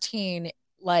was 14,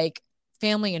 like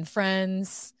family and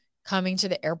friends coming to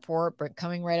the airport, but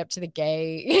coming right up to the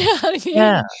gate. You know what I mean?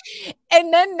 Yeah.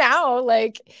 And then now,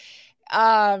 like,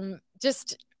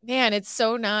 just, man, it's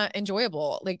so not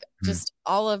enjoyable. Like just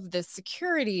all of the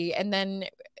security. And then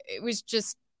it was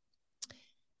just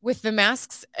with the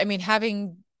masks, I mean,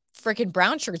 having freaking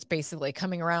brown shirts basically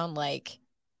coming around like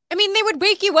I mean, they would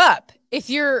wake you up if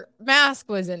your mask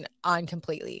wasn't on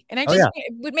completely. And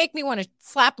it would make me want to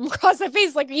slap them across the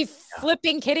face. Like, are you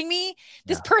flipping kidding me?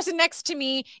 This person next to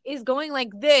me is going like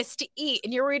this to eat.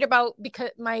 And you're worried about because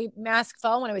my mask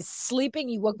fell when I was sleeping.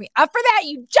 You woke me up for that,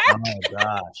 you jerk. Oh my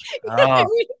gosh. I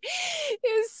mean, it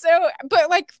was so, but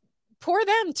like, poor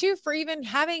them too for even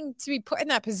having to be put in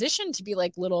that position to be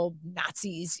like little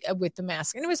Nazis with the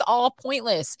mask. And it was all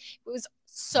pointless. It was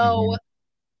so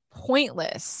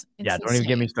pointless. Yeah, don't even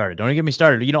get me started. Don't even get me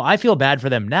started. You know, I feel bad for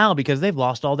them now because they've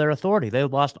lost all their authority.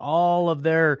 They've lost all of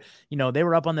their, you know, they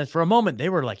were up on this for a moment. They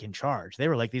were like in charge. They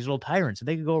were like these little tyrants and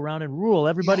they could go around and rule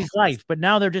everybody's life. But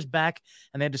now they're just back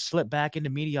and they had to slip back into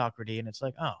mediocrity. And it's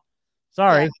like, oh,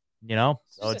 sorry, you know.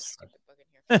 So it's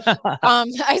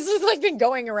I just like been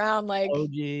going around like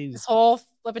this whole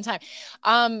flipping time.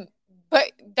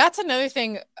 But that's another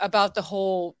thing about the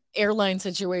whole airline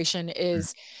situation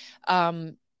is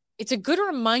it's a good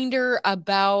reminder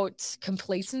about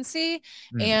complacency.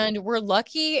 And we're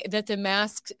lucky that the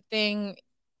mask thing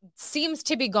seems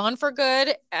to be gone for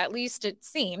good. At least it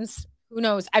seems. Who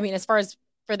knows? I mean, as far as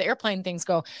for the airplane things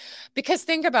go, because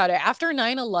think about it. After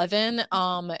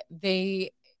 9/11,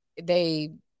 they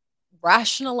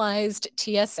rationalized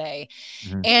TSA.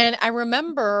 And I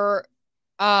remember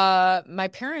my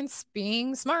parents,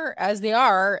 being smart as they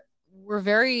are, were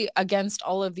very against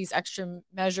all of these extra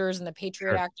measures and the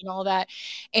Patriot Act and all that.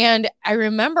 And I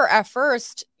remember at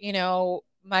first, you know,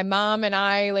 my mom and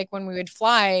I, like when we would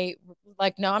fly,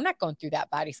 like, no, I'm not going through that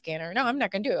body scanner. No, I'm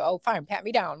not going to do it. Oh, fine. Pat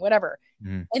me down, whatever.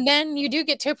 And then you do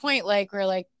get to a point like where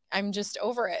like, I'm just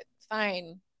over it.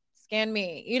 Fine. Scan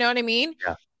me. You know what I mean?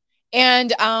 Yeah.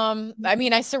 And I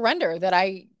mean, I surrender that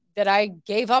I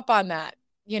gave up on that,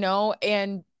 you know,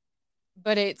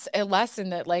 but it's a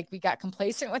lesson that like we got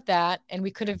complacent with that, and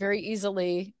we could have very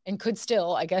easily and could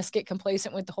still, I guess, get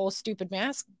complacent with the whole stupid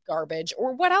mask garbage.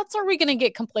 Or what else are we going to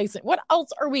get complacent? What else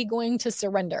are we going to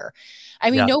surrender? I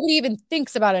mean, nobody even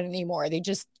thinks about it anymore. They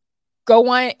just go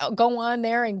on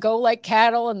there and go like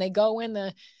cattle, and they go in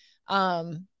the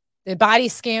body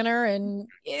scanner, and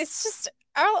it's just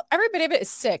every bit of it is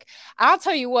sick. I'll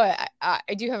tell you what, I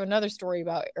do have another story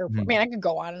about airport. Man, I could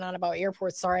go on and on about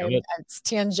airports. Sorry, it's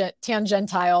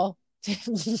tangential.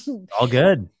 All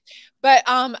good. But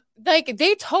like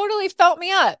they totally felt me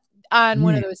up on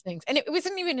one of those things, and it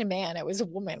wasn't even a man; it was a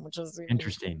woman, which was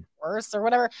interesting, worse or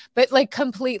whatever. But like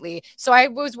completely. So I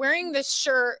was wearing this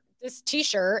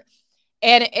T-shirt,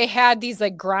 and it had these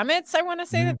like grommets. I want to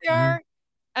say that they are.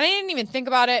 And I didn't even think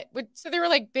about it. So they were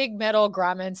like big metal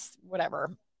grommets,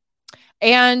 whatever.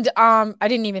 And I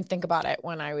didn't even think about it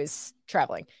when I was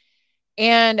traveling.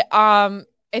 And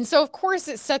so of course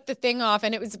it set the thing off,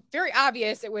 and it was very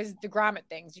obvious it was the grommet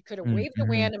things. You could have waved the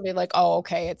wind and be like, oh,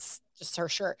 okay, it's just her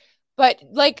shirt. But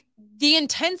like the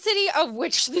intensity of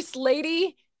which this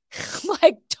lady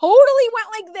like totally went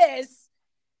like this.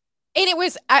 And it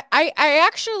was, I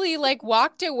actually like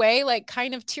walked away like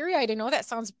kind of teary-eyed. I know that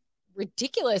sounds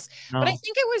ridiculous, but I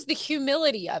think it was the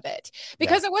humility of it,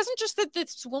 because it wasn't just that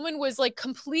this woman was like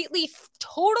completely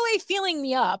totally feeling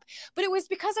me up, but it was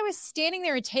because I was standing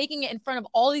there and taking it in front of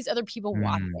all these other people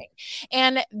watching.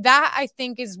 And that I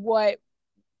think is what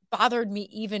bothered me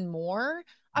even more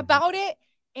about it.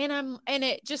 And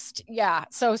it just,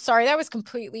 so sorry, that was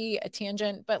completely a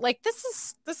tangent, but like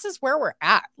this is where we're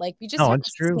at. Like we just have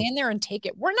to stand there and take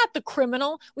it. We're not the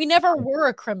criminal. We never were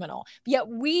a criminal, yet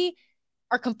we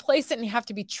are complacent and have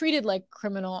to be treated like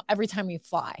criminal every time we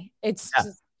fly. It's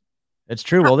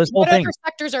true. Well, this whole thing, other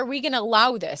sectors are we going to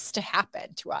allow this to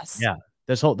happen to us? Yeah.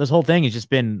 This whole thing has just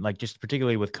been like, just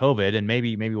particularly with COVID and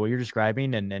maybe what you're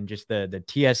describing and just the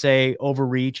TSA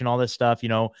overreach and all this stuff, you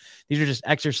know, these are just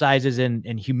exercises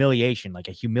in humiliation, like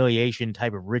a humiliation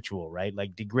type of ritual, right?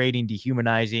 Like degrading,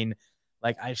 dehumanizing.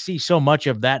 Like I see so much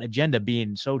of that agenda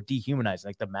being so dehumanized,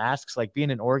 like the masks, like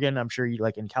being in Oregon, I'm sure you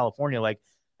like in California, like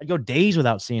I'd go days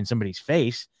without seeing somebody's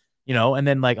face, you know, and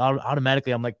then like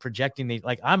automatically I'm like projecting these,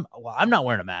 like I'm not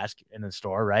wearing a mask in the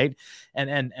store, right?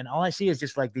 And all I see is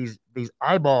just like these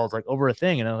eyeballs like over a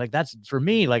thing, and I'm like, that's for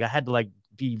me, like I had to like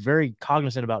be very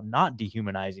cognizant about not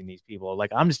dehumanizing these people. Like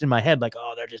I'm just in my head like,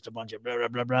 oh, they're just a bunch of blah blah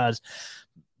blah blahs.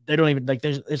 They don't even like,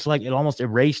 it's like it almost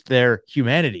erased their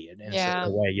humanity in a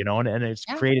way, you know, and it's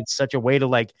created such a way to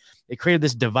like, it created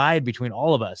this divide between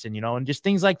all of us, and, you know, and just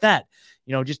things like that,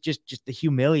 you know, just the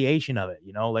humiliation of it,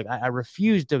 you know, like I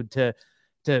refused to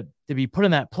be put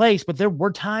in that place, but there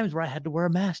were times where I had to wear a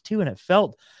mask too. And I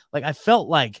felt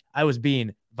like I was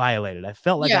being violated. I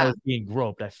felt like I was being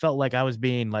groped. I felt like I was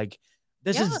being like,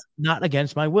 this is not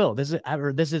against my will. This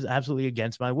is absolutely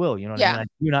against my will. You know what I mean? I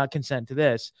do not consent to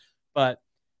this, but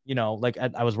you know, like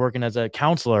I was working as a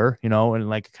counselor, you know, and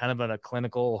like kind of in a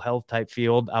clinical health type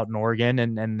field out in Oregon.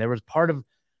 And there was part of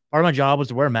my job was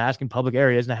to wear a mask in public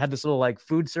areas. And I had this little like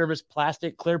food service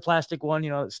clear plastic one, you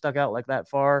know, that stuck out like that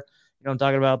far. You know, I'm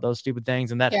talking about those stupid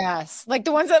things. And that, yes, like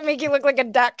the ones that make you look like a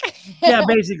duck. yeah,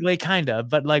 basically kind of,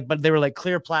 but they were like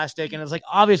clear plastic. And it's like,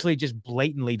 obviously just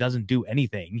blatantly doesn't do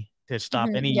anything to stop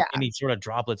any sort of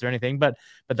droplets or anything, but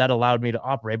that allowed me to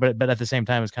operate. But at the same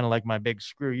time, it's kind of like my big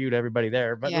screw you to everybody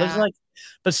there. But it's like,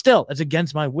 but still, it's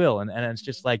against my will, and it's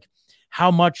just like,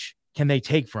 how much can they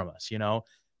take from us? You know,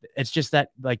 it's just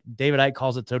that, like David Icke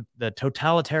calls it the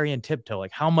totalitarian tiptoe.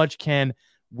 Like, how much can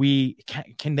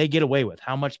they get away with?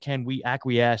 How much can we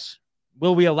acquiesce?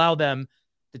 Will we allow them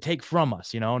to take from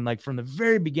us? You know, and like from the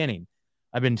very beginning,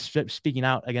 I've been speaking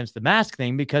out against the mask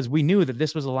thing because we knew that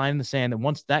this was a line in the sand, that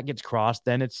once that gets crossed,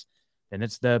 then it's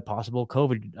the possible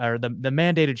COVID or the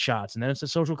mandated shots, and then it's the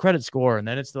social credit score, and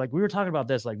then it's like, we were talking about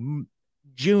this like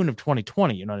June of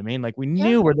 2020, you know what I mean? Like, we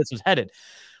knew where this was headed.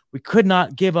 We could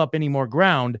not give up any more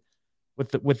ground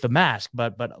with the mask,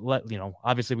 but you know,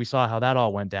 obviously we saw how that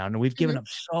all went down, and we've given up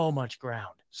so much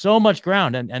ground.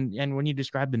 And when you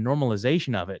describe the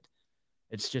normalization of it,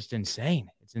 it's just insane.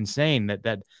 It's insane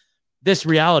that this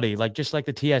reality, like just like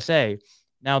the TSA,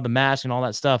 now the mask and all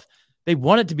that stuff, they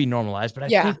want it to be normalized. But I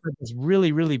think there's this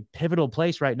really, really pivotal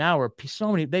place right now where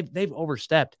so many, they've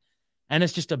overstepped, and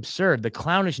it's just absurd. The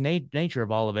clownish nature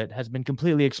of all of it has been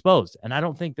completely exposed. And I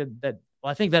don't think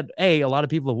I think that a lot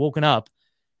of people have woken up,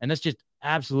 and that's just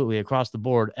absolutely across the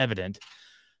board evident.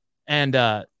 And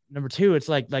number two, it's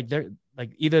like they're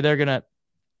like, either they're gonna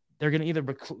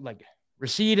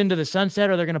recede into the sunset,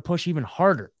 or they're gonna push even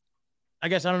harder. I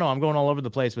guess, I don't know. I'm going all over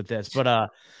the place with this, but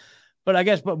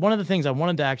one of the things I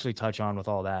wanted to actually touch on with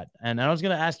all that, and I was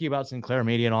going to ask you about Sinclair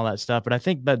Media and all that stuff, but I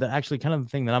think that actually kind of the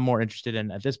thing that I'm more interested in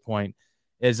at this point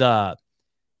is,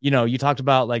 you know, you talked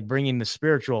about like bringing the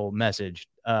spiritual message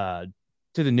to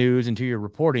the news and to your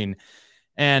reporting.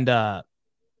 And,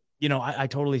 you know, I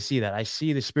totally see that. I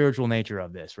see the spiritual nature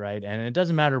of this, right? And it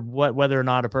doesn't matter whether or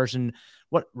not a person,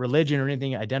 what religion or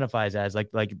anything identifies as,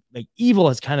 like evil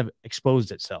has kind of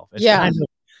exposed itself. It's kind of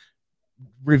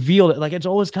revealed it. Like, it's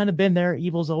always kind of been there.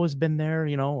 Evil's always been there,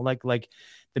 you know, like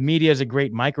the media is a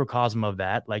great microcosm of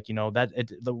that. Like, you know,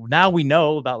 now we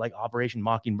know about like Operation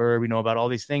Mockingbird. We know about all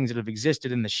these things that have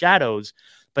existed in the shadows,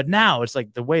 but now it's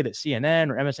like the way that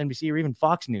CNN or MSNBC or even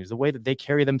Fox News, the way that they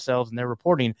carry themselves and their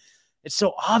reporting, it's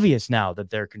so obvious now that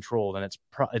they're controlled, and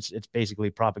it's basically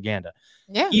propaganda.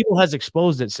 Yeah. Evil has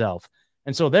exposed itself.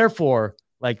 And so therefore,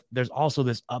 like, there's also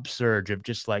this upsurge of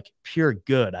just like pure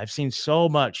good. I've seen so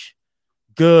much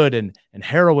good and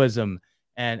heroism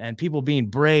and people being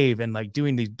brave and like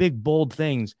doing these big, bold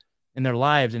things in their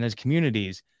lives and as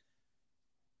communities.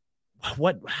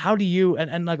 How do you,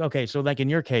 and like, okay, so like in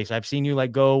your case, I've seen you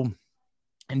like go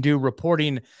and do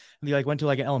reporting. You like went to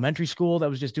like an elementary school that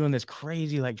was just doing this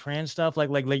crazy like trans stuff. Like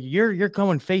you're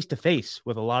going face to face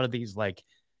with a lot of these like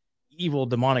evil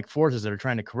demonic forces that are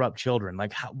trying to corrupt children.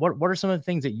 Like, what are some of the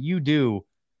things that you do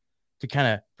to kind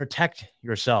of protect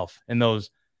yourself in those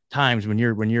times when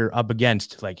you're up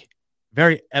against like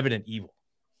very evident evil?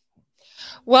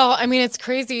 Well, I mean, it's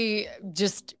crazy.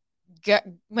 Just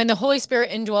when the Holy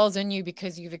Spirit indwells in you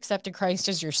because you've accepted Christ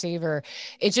as your savior,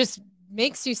 it just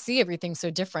makes you see everything so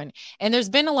different. And there's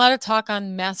been a lot of talk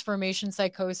on mass formation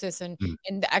psychosis and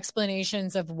the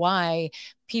explanations of why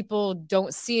people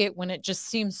don't see it when it just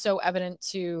seems so evident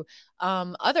to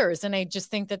others. And I just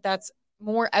think that that's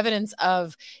more evidence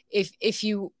of if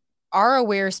you are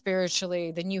aware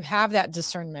spiritually, then you have that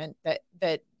discernment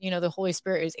that you know the Holy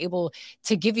Spirit is able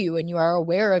to give you, and you are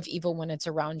aware of evil when it's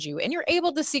around you, and you're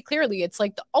able to see clearly. It's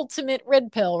like the ultimate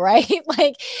red pill, right?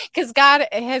 Like, because God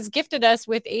has gifted us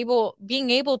with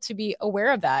being able to be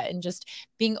aware of that, and just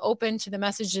being open to the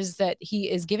messages that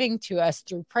He is giving to us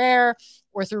through prayer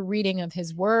or through reading of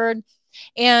His Word.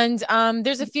 And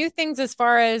there's a few things as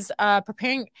far as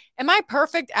preparing. Am I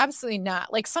perfect? Absolutely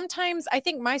not. Like, sometimes I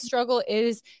think my struggle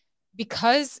is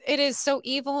because it is so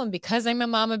evil, and because I'm a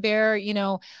mama bear, you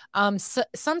know,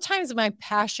 sometimes my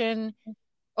passion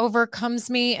overcomes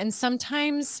me, and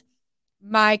sometimes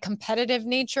my competitive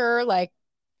nature like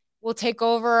will take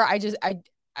over.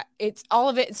 It's all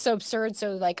of it is so absurd.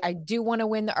 So like, I do want to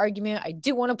win the argument. I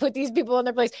do want to put these people in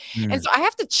their place. And so I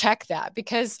have to check that,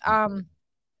 because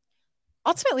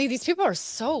ultimately these people are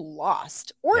so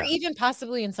lost, or even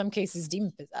possibly in some cases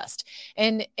demon possessed.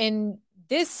 And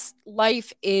this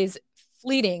life is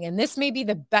fleeting, and this may be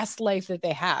the best life that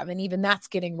they have. And even that's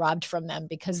getting robbed from them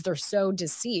because they're so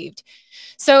deceived.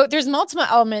 So there's multiple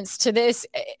elements to this.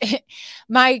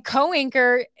 My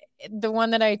co-anchor the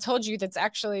one that I told you that's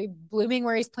actually blooming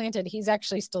where he's planted, he's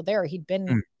actually still there. He'd been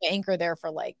the anchor there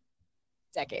for like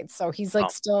decades. So he's like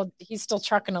he's still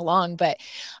trucking along, but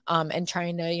and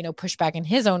trying to, you know, push back in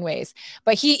his own ways.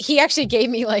 But he actually gave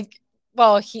me like,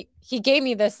 well, he gave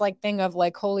me this like thing of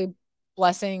like holy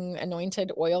blessing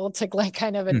anointed oil to like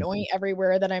kind of anoint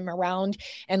everywhere that I'm around,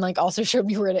 and like also showed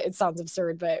me where to, it sounds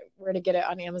absurd, but where to get it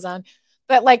on Amazon.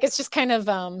 But like it's just kind of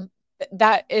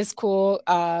that is cool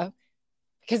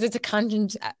because it's a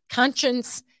conscious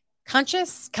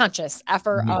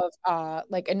effort of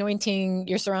like anointing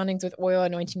your surroundings with oil,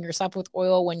 anointing yourself with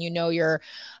oil when you know you're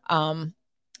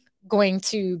going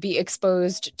to be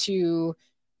exposed to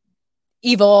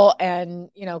evil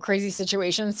and, you know, crazy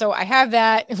situations. So I have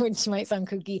that, which might sound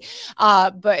kooky,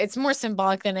 but it's more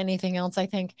symbolic than anything else, I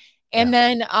think. And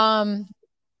then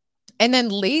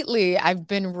lately I've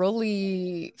been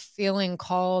really feeling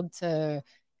called to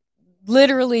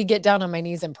literally get down on my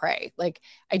knees and pray. Like,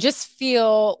 I just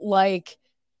feel like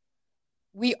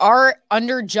we are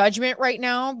under judgment right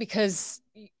now because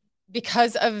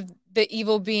of the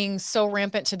evil being so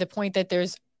rampant to the point that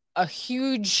there's a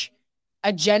huge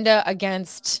agenda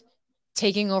against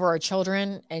taking over our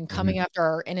children and coming after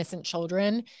our innocent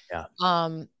children.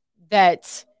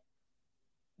 That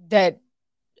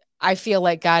I feel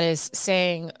like God is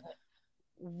saying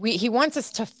he wants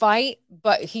us to fight,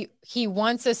 but he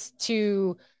wants us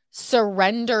to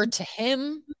surrender to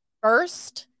him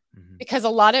first, because a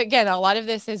lot of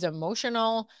this is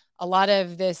emotional. A lot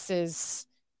of this is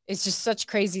just such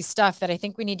crazy stuff that I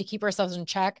think we need to keep ourselves in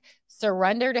check,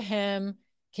 surrender to him,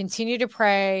 continue to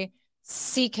pray,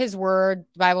 seek his word.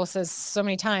 The Bible says so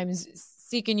many times,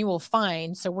 seek and you will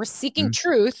find. So we're seeking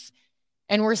truth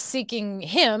and we're seeking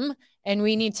him, and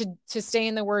we need to stay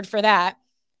in the word for that.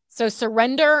 So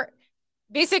surrender.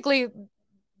 Basically,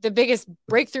 the biggest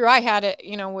breakthrough I had,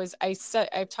 you know, was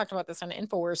I've talked about this on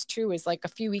InfoWars too, is like a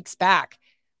few weeks back.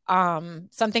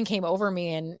 Something came over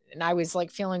me and I was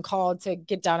like feeling called to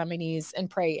get down on my knees and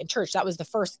pray in church. That was the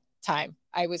first time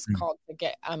I was called to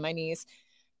get on my knees.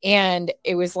 And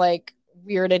it was like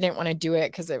weird. I didn't want to do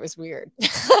it because it was weird. But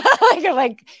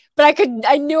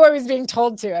I knew I was being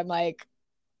told to. I'm like,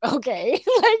 okay.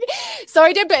 So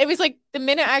I did, but it was like the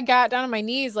minute I got down on my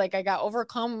knees, like I got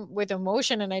overcome with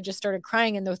emotion and I just started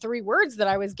crying. And the 3 words that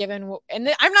I was given,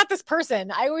 and I'm not this person.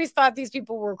 I always thought these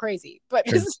people were crazy, but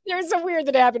there's so weird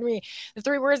that it happened to me. The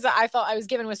 3 words that I felt I was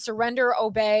given was surrender,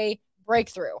 obey,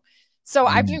 breakthrough. So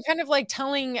I've been kind of like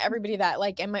telling everybody that,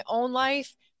 like, in my own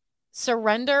life,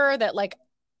 surrender, that like,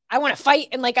 I want to fight.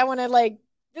 And like, I want to like,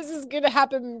 this is going to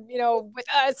happen, you know, with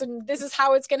us, and this is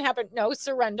how it's going to happen. No,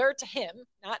 surrender to him,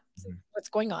 not what's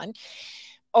going on.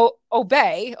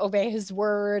 Obey his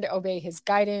word, obey his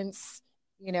guidance,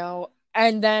 you know,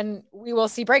 and then we will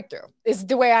see breakthrough, is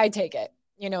the way I take it,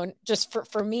 you know, just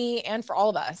for me and for all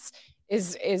of us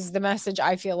is the message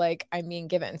I feel like I'm being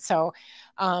given. So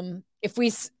if we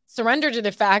surrender to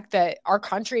the fact that our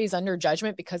country is under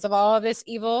judgment because of all of this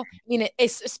evil, I mean,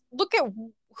 it's look at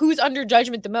who's under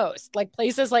judgment the most, like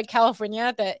places like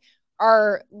California that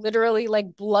are literally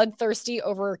like bloodthirsty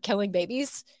over killing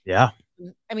babies. Yeah.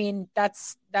 I mean,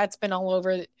 that's been all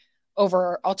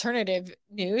over alternative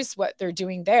news, what they're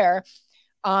doing there.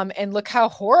 And look how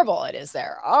horrible it is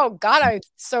there. Oh God, I'm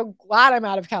so glad I'm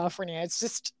out of California.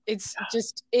 It's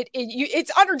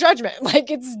under judgment. Like,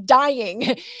 it's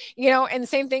dying, you know, and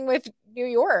same thing with New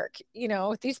York, you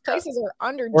know, these places are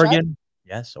under judgment.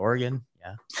 Yes. Oregon.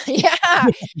 Yeah. Yeah.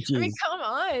 I mean, come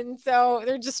on. So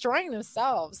they're destroying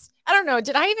themselves. I don't know.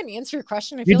 Did I even answer your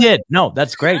question? You did. No,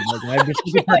 that's great. Like, I'm just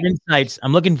looking for insights.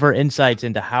 I'm looking for insights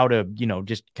into how to, you know,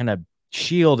 just kind of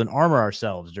shield and armor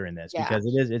ourselves during this, because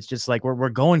it's just like we're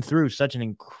going through such an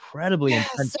incredibly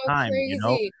intense time. Crazy. You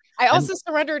know? I also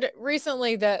surrendered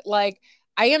recently that, like,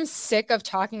 I am sick of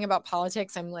talking about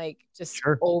politics. I'm like just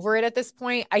over it at this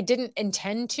point. I didn't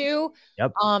intend to.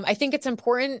 Yep. I think it's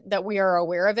important that we are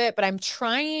aware of it, but I'm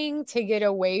trying to get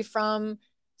away from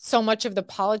so much of the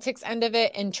politics end of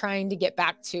it and trying to get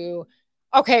back to,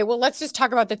 okay, well, let's just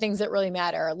talk about the things that really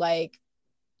matter, like,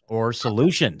 or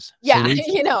solutions. Yeah,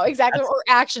 you know, exactly. Or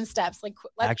action steps. Like,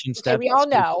 action steps. We all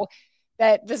know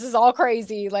that this is all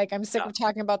crazy. Like, I'm sick of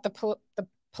talking about the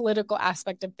political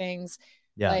aspect of things.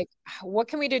 Yeah. Like, what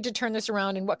can we do to turn this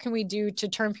around, and what can we do to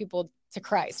turn people to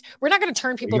Christ? We're not going to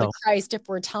turn people to Christ if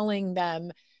we're telling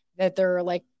them that they're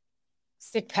like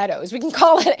sick pedos. We can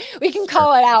call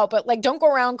it out, but like, don't go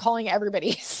around calling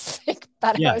everybody sick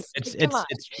thought I Yeah, was it's too it's much.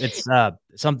 it's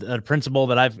it's something, a principle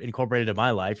that I've incorporated in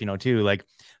my life, too. Like,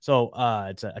 so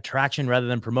it's a attraction rather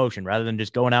than promotion, rather than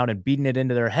just going out and beating it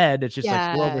into their head. It's just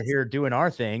like we're over Yes. here doing our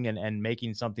thing and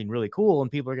making something really cool,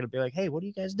 and people are gonna be like, hey, what are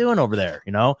you guys doing over there?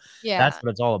 That's Yeah. what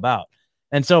it's all about.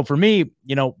 And so for me,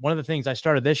 one of the things I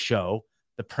started this show,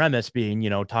 the premise being,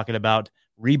 talking about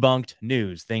rebunked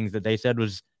news, things that they said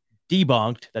was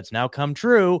debunked that's now come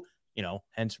true,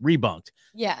 hence rebunked.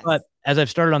 Yes. But as I've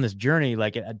started on this journey,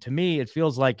 like to me, it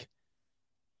feels like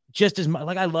just as much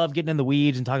like I love getting in the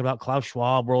weeds and talking about Klaus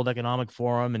Schwab, World Economic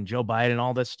Forum, and Joe Biden,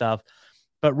 all this stuff.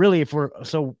 But really, if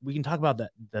we can talk about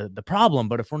the problem,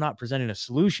 but if we're not presenting a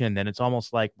solution, then it's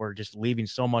almost like we're just leaving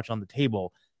so much on the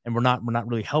table, and we're not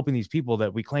really helping these people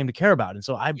that we claim to care about. And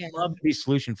so I Yeah. love to be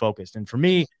solution focused. And for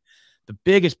me, the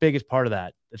biggest part of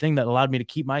that, the thing that allowed me to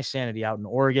keep my sanity out in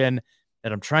Oregon,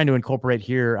 that I'm trying to incorporate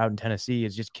here out in Tennessee,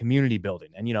 is just community building.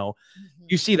 And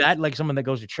you see that, like someone that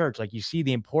goes to church, like you see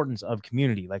the importance of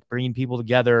community, like bringing people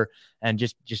together, and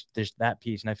just there's that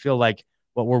piece. And I feel like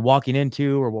what we're walking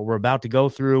into, or what we're about to go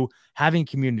through, having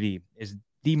community is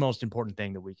the most important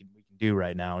thing that we can do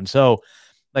right now. And so,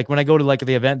 like when I go to like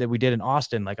the event that we did in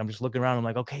Austin, like I'm just looking around, I'm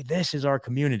like, okay, this is our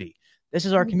community. This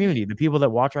is our community. The people that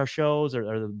watch our shows, or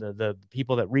the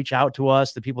people that reach out to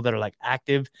us, the people that are like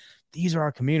active, these are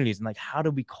our communities. And like, how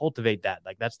do we cultivate that?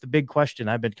 Like, that's the big question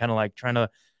I've been kind of like trying to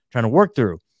work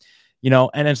through,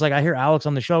 and it's like, I hear Alex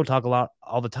on the show talk a lot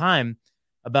all the time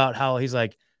about how he's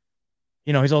like,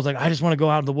 he's always like, I just want to go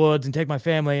out in the woods and take my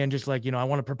family and just like, I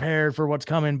want to prepare for what's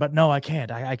coming, but no, I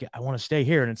can't. I want to stay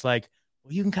here. And it's like,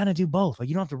 well, you can kind of do both. Like,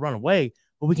 you don't have to run away,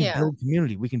 but we can Yeah. build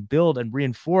community. We can build and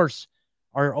reinforce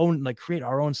our own, like create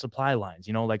our own supply lines,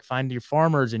 like find your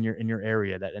farmers in your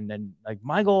area that, and then like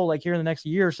my goal, like here in the next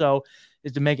year or so,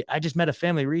 is to make it. I just met a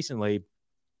family recently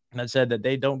that said that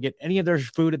they don't get any of their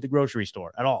food at the grocery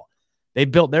store at all. They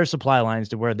built their supply lines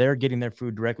to where they're getting their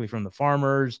food directly from the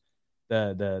farmers,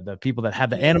 the people that have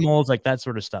the animals, like that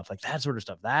sort of stuff.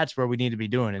 That's where we need to be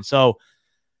doing. And so,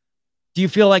 do you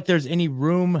feel like there's any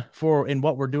room for, in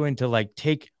what we're doing, to like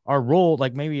take our role,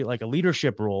 like maybe like a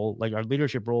leadership role, like our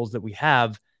leadership roles that we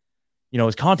have,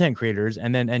 as content creators,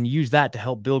 and use that to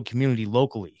help build community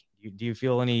locally? Do you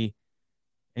feel any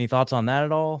thoughts on that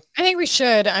at all? I think we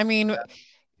should. I mean,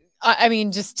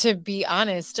 just to be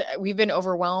honest, we've been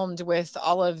overwhelmed with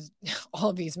all of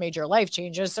these major life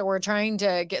changes, so we're trying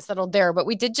to get settled there. But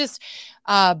we did just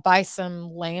buy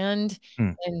some land,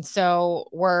 and so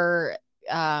we're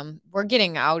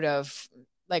getting out of,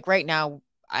 like, right now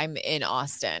I'm in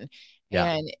Austin,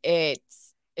 and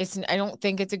it's I don't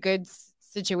think it's a good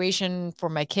situation for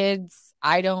my kids.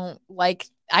 I don't like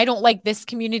this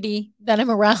community that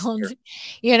I'm around,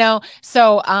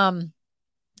 So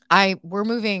we're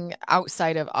moving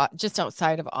outside of just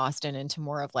outside of Austin into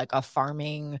more of like a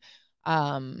farming,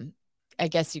 I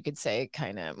guess you could say,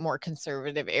 kind of more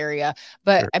conservative area.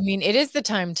 But I mean, it is the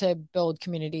time to build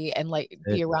community and like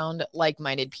be around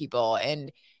like-minded people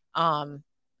and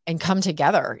come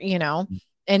together,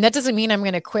 And that doesn't mean I'm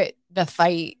going to quit the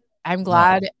fight. I'm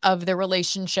glad of the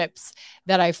relationships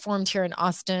that I formed here in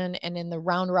Austin and in the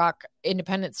Round Rock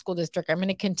Independent School District. I'm going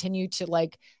to continue to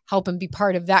like help and be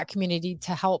part of that community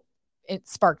to help it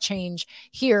spark change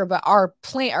here. But our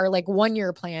like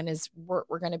 1-year plan is we're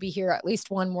going to be here at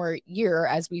least one more year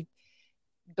as we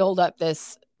build up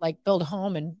this, like build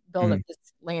home and build up this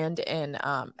land in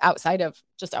outside of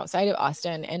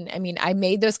Austin. And I mean, I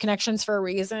made those connections for a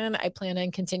reason. I plan on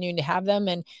continuing to have them,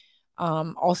 and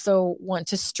also want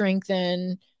to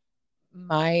strengthen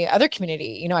my other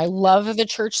community. I love the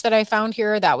church that I found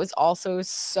here. That was also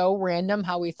so random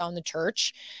how we found the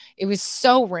church. It was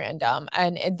so random,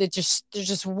 and they're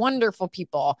just wonderful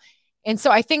people. And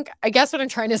so I guess what I'm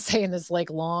trying to say in this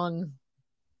like long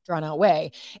drawn out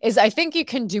way is I think you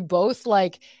can do both.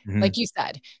 Like you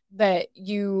said, that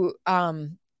you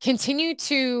continue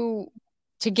to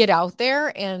get out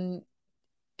there and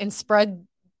spread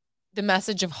the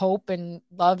message of hope and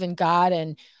love and God,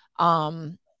 and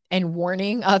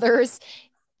warning others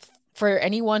for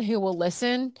anyone who will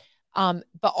listen,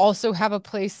 but also have a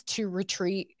place to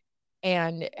retreat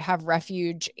and have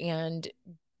refuge and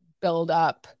build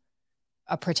up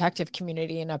a protective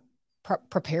community and a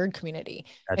prepared community.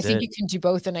 I think you can do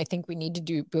both. And I think we need to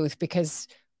do both because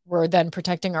we're then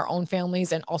protecting our own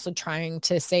families and also trying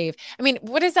to save. I mean,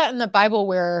 what is that in the Bible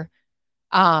where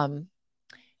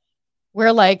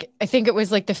like, I think it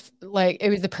was like it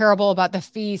was the parable about the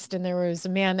feast, and there was a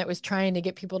man that was trying to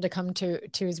get people to come to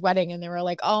his wedding, and they were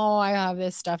like, oh, I have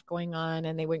this stuff going on,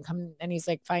 and they wouldn't come. And he's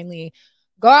like, finally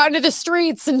go out into the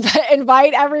streets and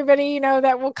invite everybody, you know,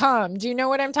 that will come. Do you know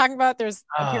what I'm talking about? There's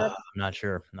I'm not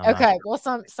sure. Okay. Well,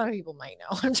 some people might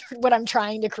know what I'm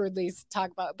trying to crudely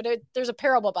talk about, but there's a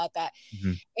parable about that.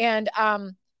 Mm-hmm.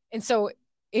 And so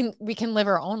we can live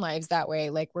our own lives that way,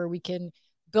 like where we can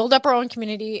build up our own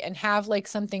community and have like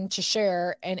something to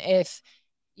share. And if,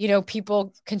 you know,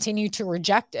 people continue to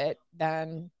reject it,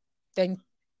 then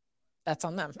that's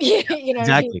on them. Yeah, you know,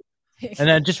 exactly. And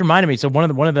that just reminded me. So one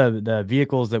of the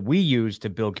vehicles that we use to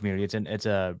build community, it's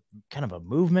a kind of a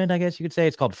movement, I guess you could say.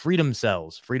 It's called Freedom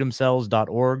Cells,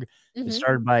 freedomcells.org. Mm-hmm. It's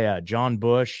started by John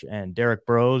Bush and Derek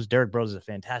Bros. Derek Bros is a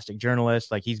fantastic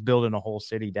journalist. Like, he's building a whole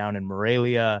city down in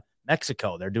Morelia,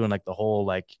 Mexico. They're doing like the whole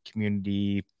like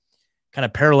community kind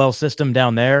of parallel system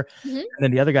down there. Mm-hmm. And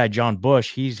then the other guy, John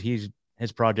Bush, his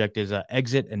project is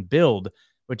Exit and Build,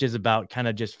 which is about kind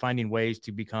of just finding ways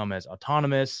to become as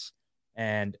autonomous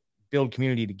and build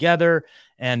community together.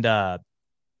 And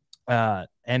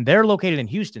they're located in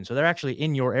Houston, so they're actually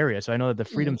in your area. So I know that the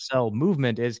Freedom Cell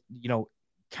movement is, you know,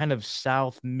 kind of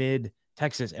south mid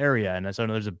Texas area, and so I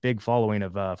know there's a big following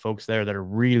of folks there that are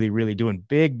really, really doing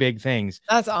big things.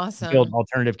 That's awesome. To build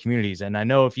alternative communities. And I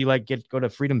know if you like go to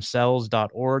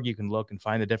freedomcells.org, you can look and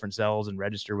find the different cells and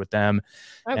register with them.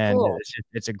 Oh, and cool.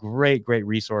 It's a great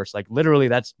resource. Like, literally,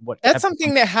 that's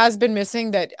something that has been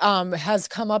missing, that has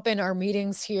come up in our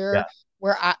meetings here,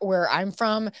 where I'm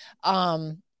from,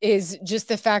 is just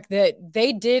the fact that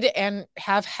they did and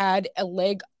have had a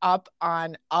leg up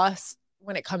on us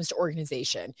when it comes to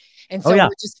organization. And so we're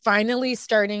just finally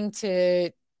starting to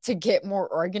get more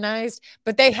organized,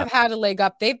 but they have had a leg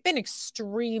up. They've been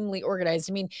extremely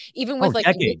organized. I mean, even with like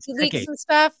WikiLeaks and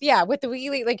stuff. Yeah. With the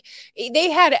WikiLeaks, like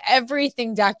they had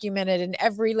everything documented and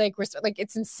every like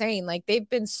it's insane. Like, they've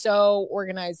been so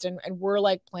organized, and we're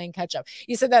like playing catch up.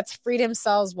 You said that's Freedom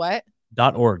Cells what?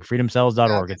 .org,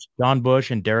 freedomcells.org. Okay. It's John Bush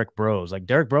and Derek Bros. Like,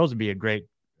 Derek Bros would be a great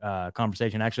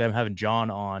conversation. Actually, I'm having John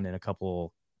on in a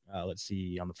couple, let's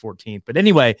see, on the 14th. But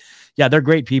anyway, yeah, they're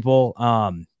great people.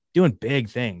 Doing big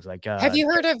things. Like, have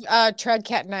you heard of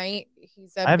Treadcat Knight?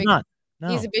 I have not. No.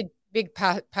 He's a big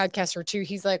podcaster too.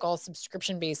 He's like all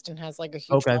subscription based and has like a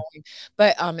huge following.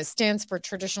 But it stands for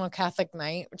Traditional Catholic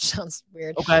Knight, which sounds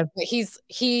weird. Okay. But he's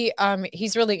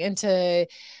really into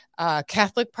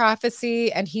Catholic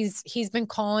prophecy, and he's been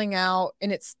calling out,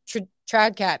 and it's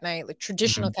Tradcat Night, like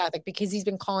traditional Catholic, because he's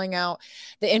been calling out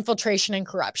the infiltration and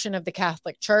corruption of the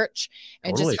Catholic Church,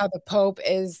 and just how the Pope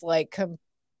is like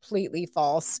completely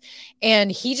false. And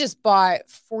he just bought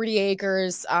 40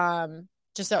 acres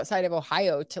just outside of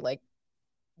Ohio to like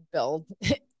build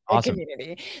a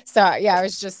community. So yeah, I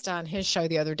was just on his show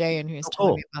the other day, and he was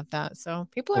telling me about that. So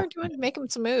people are making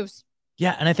some moves.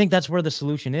 Yeah. And I think that's where the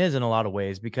solution is in a lot of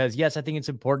ways, because yes, I think it's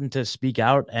important to speak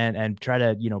out and try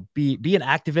to, you know, be an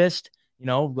activist, you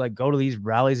know, like go to these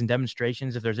rallies and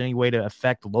demonstrations. If there's any way to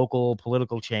affect local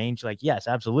political change, like, yes,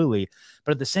 absolutely.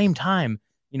 But at the same time,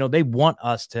 you know, they want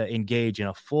us to engage in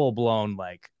a full blown,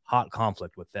 like, hot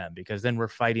conflict with them, because then we're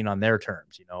fighting on their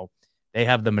terms. You know, they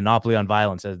have the monopoly on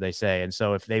violence, as they say. And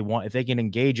so if they can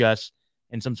engage us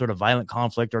in some sort of violent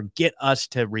conflict or get us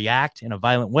to react in a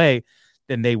violent way,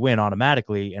 then they win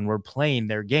automatically, and we're playing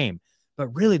their game.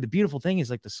 But really, the beautiful thing is,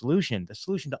 like, the solution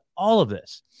to all of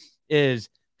this is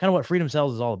kind of what Freedom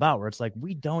Cells is all about, where it's like,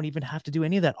 we don't even have to do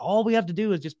any of that. All we have to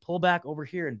do is just pull back over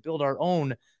here and build our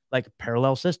own, like,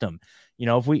 parallel system. You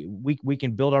know, if we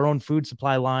can build our own food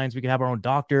supply lines, we can have our own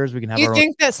doctors, we can have our own. You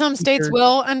think that some states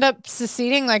will end up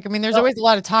seceding? Like, I mean, there's always a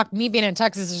lot of talk. Me being in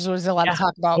Texas, there's always a lot of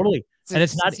talk about totally. And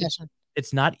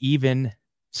it's not even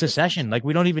secession. Like,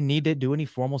 we don't even need to do any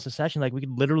formal secession. Like, we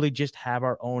could literally just have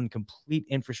our own complete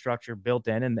infrastructure built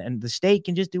in, and the state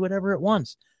can just do whatever it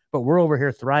wants. But we're over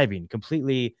here thriving,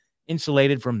 completely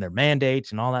insulated from their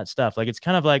mandates and all that stuff. Like, it's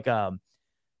kind of like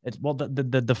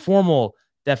the formal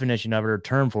definition of it, or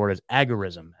term for it, is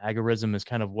agorism. Agorism is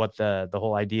kind of what the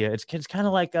whole idea. It's kind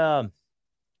of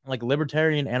like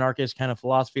libertarian anarchist kind of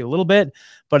philosophy a little bit,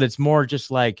 but it's more just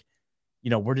like, you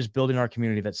know, we're just building our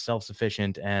community that's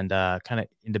self-sufficient and kind of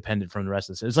independent from the rest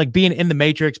of this. It's like being in the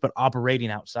matrix, but operating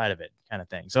outside of it, kind of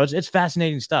thing. So it's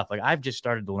fascinating stuff. Like, I've just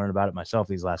started to learn about it myself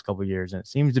these last couple of years. And it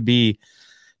seems to be,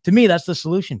 to me, that's the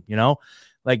solution, you know,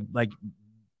 like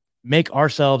make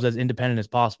ourselves as independent as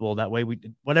possible. That way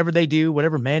whatever they do,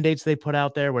 whatever mandates they put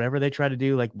out there, whatever they try to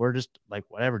do, like, we're just like,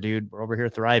 whatever, dude, we're over here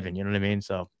thriving. You know what I mean?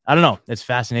 So I don't know. It's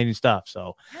fascinating stuff.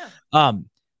 So,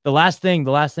 The last thing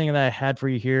that I had for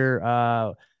you here.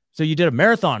 So you did a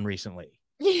marathon recently.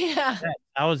 Yeah.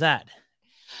 How was that?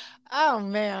 Oh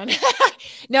man.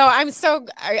 No, I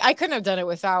couldn't have done it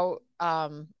without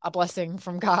a blessing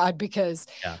from God, because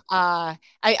I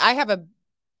have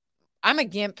I'm a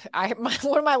gimp.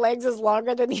 One of my legs is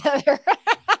longer than the other.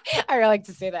 I like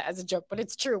to say that as a joke, but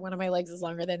it's true. One of my legs is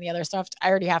longer than the other. So I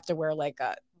already have to wear like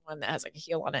a one that has like a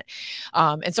heel on it.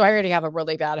 And so I already have a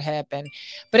really bad hip.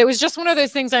 But it was just one of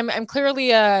those things. I'm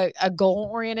clearly a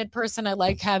goal-oriented person. I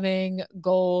like having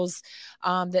goals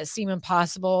that seem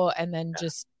impossible and then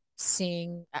just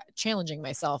challenging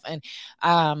myself. And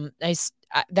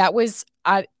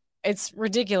it's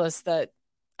ridiculous that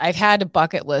I've had a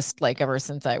bucket list like ever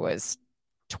since I was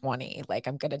 20, like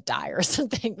I'm gonna die or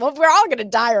something. Well, we're all gonna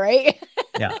die, right?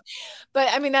 Yeah. But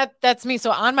I mean, that's me.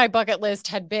 So on my bucket list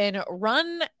had been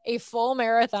run a full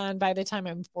marathon by the time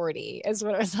I'm 40 is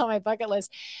what was on my bucket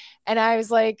list. And I was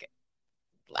like,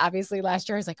 obviously last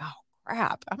year I was like, oh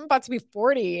crap, I'm about to be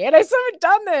 40 and I still haven't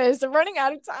done this. I'm running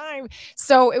out of time.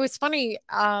 So it was funny.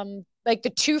 Like the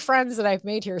 2 friends that I've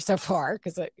made here so far,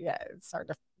 because it's hard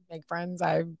to make friends.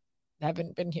 I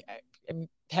haven't been here and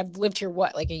have lived here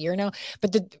like a year now.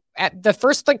 But the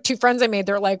first like 2 friends I made,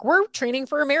 they're like, we're training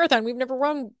for a marathon. We've never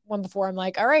run one before. I'm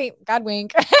like, all right, God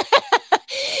wink. So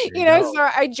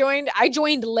I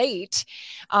joined late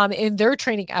in their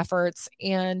training efforts.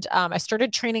 And I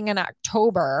started training in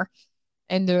October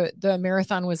and the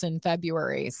marathon was in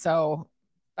February. So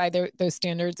by those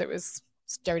standards, it was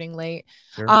starting late.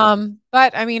 Sure.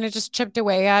 But I mean, it just chipped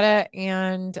away at it.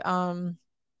 And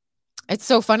it's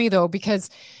so funny though, because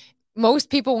most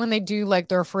people, when they do like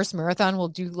their first marathon, will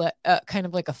do kind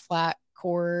of like a flat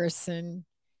course and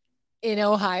in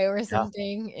Ohio or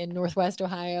something in Northwest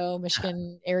Ohio,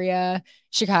 Michigan area,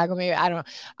 Chicago, maybe, I don't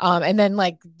know. And then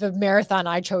like the marathon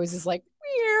I chose is like,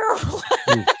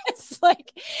 it's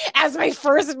like as my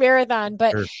first marathon,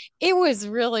 but it was a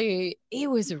really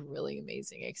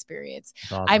amazing experience.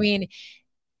 Awesome. I mean,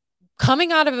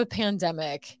 coming out of a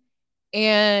pandemic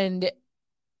and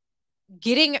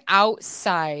getting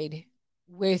outside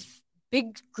with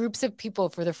big groups of people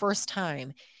for the first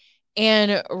time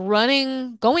and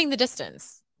going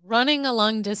a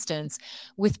long distance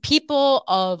with people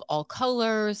of all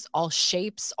colors, all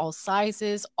shapes, all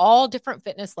sizes, all different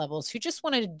fitness levels who just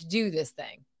wanted to do this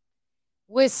thing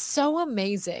was so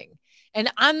amazing. And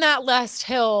on that last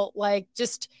hill, like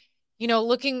just,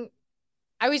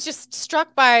 I was just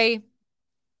struck by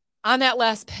on that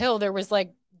last hill, there was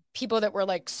like people that were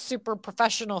like super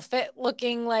professional fit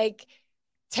looking, like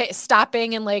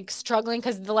stopping and like struggling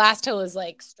because the last hill is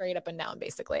like straight up and down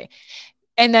basically.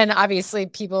 And then obviously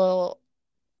people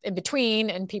in between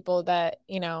and people that,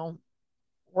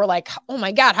 were like, oh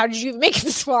my God, how did you make it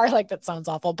this far? Like that sounds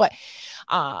awful, but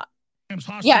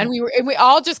yeah. And we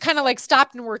all just kind of like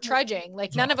stopped and were trudging.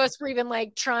 Like none of us were even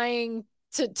like trying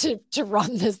to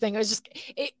run this thing. It was just,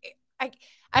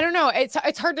 I don't know.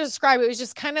 It's hard to describe. It was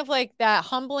just kind of like that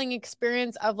humbling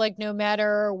experience of like, no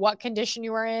matter what condition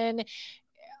you are in,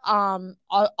 all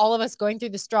of us going through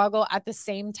the struggle at the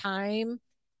same time.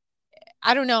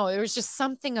 I don't know. There was just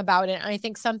something about it. And I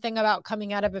think something about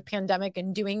coming out of a pandemic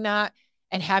and doing that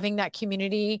and having that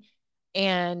community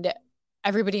and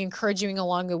everybody encouraging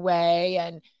along the way.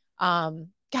 And,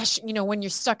 gosh, when you're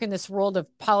stuck in this world of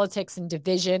politics and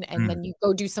division, and then you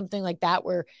go do something like that,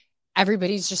 where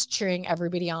everybody's just cheering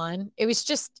everybody on. It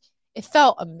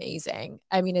felt amazing.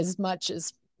 I mean, as much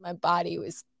as my body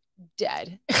was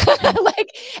dead,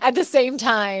 like at the same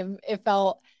time, it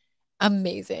felt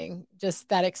amazing. Just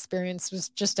that experience was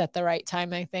just at the right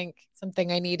time. I think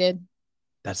something I needed.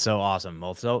 That's so awesome.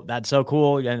 Well, that's so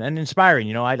cool and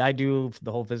inspiring. I do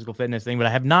the whole physical fitness thing, but I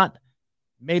have not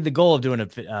made the goal of doing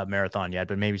a marathon yet,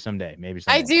 but maybe someday.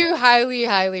 I do highly,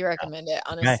 highly recommend it.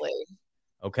 Honestly.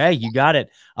 Okay, you got it.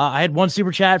 I had one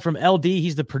super chat from LD.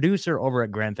 He's the producer over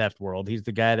at Grand Theft World. He's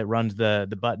the guy that runs the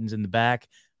buttons in the back.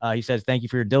 He says, thank you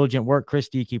for your diligent work,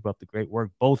 Kristi. Keep up the great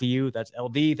work, both of you. That's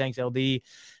LD. Thanks, LD.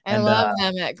 I love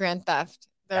them at Grand Theft.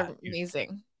 They're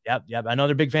amazing. Yep. I know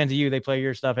they're big fans of you. They play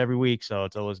your stuff every week, so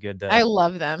it's always good. I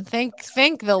love them.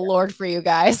 Thank the Lord for you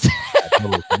guys.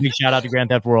 Big shout out to Grand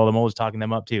Theft World. I'm always talking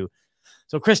them up too.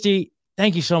 So, Kristi,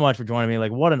 thank you so much for joining me.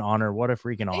 Like, what an honor. What a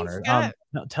freaking honor.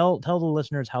 Tell the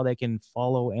listeners how they can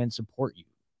follow and support you.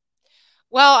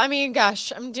 Well, I mean,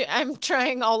 gosh, I'm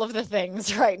trying all of the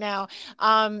things right now.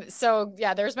 So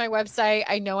yeah, there's my website.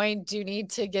 I know I do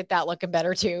need to get that looking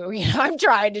better too. I'm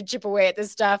trying to chip away at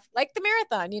this stuff like the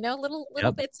marathon,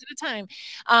 little bits at a time.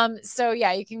 So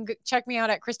yeah, you can check me out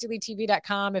at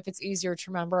KristiLeighTV.com if it's easier to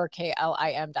remember,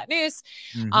 KLIM.news.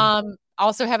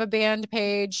 Also have a band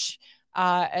page,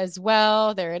 as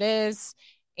well. There it is.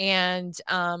 And,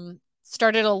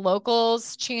 started a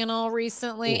locals channel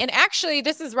recently. Cool. And actually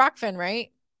this is Rockfin, right?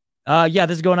 Yeah,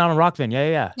 this is going on in Rockfin.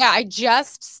 Yeah. I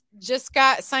just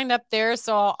got signed up there.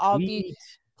 So I'll be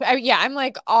Yeah, I'm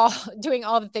like all doing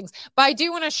all the things. But I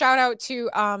do want to shout out to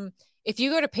if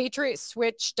you go to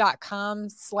patriotswitch.com Okay.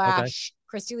 slash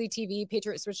Kristi Leigh TV,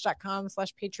 patriotswitch.com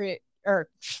slash patriot or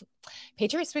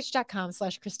patriotswitch.com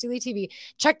slash Kristi Leigh TV.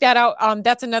 Check that out.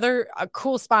 That's another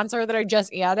cool sponsor that I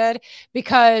just added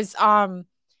because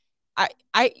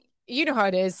I you know how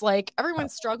it is. Like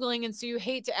everyone's struggling, and so you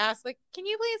hate to ask, like, can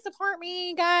you please support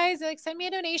me, guys? Like, send me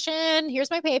a donation. Here's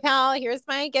my PayPal. Here's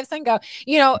my gifts and go.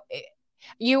 You know,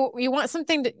 you want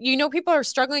something that people are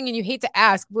struggling, and you hate to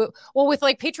ask. Well, with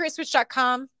like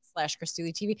patriotswitch.com slash Kristi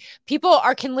Leigh TV, people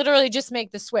can literally just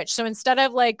make the switch. So instead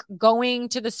of like going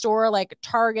to the store like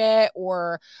Target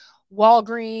or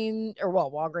Walgreens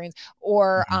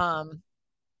or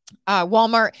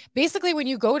Walmart. Basically, when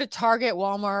you go to Target,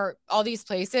 Walmart, all these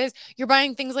places, you're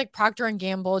buying things like Procter and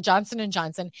Gamble, Johnson and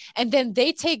Johnson, and then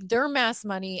they take their mass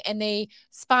money and they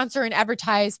sponsor and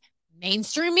advertise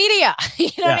mainstream media. You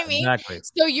know what I mean? Exactly.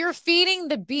 So you're feeding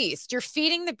the beast. You're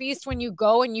feeding the beast when you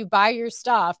go and you buy your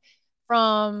stuff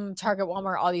from Target,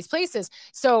 Walmart, all these places.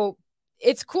 So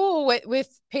it's cool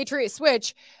with Patriot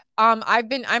Switch. I'm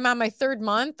on my 3rd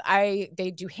month.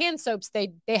 They do hand soaps.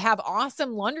 They have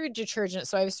awesome laundry detergent.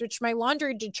 So I've switched my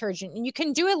laundry detergent, and you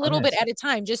can do a little bit at a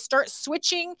time. Just start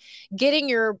switching, getting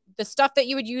the stuff that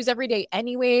you would use every day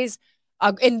anyways.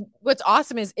 And what's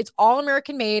awesome is it's all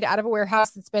American made out of a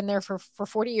warehouse that's been there for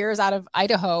 40 years out of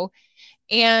Idaho.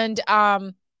 And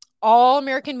all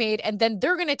American made, and then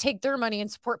they're going to take their money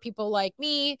and support people like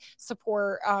me,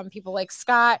 support people like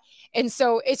Scott. And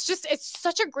so it's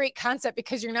such a great concept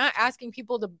because you're not asking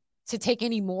people to take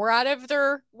any more out of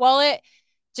their wallet.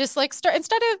 Just like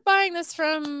instead of buying this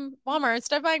from Walmart,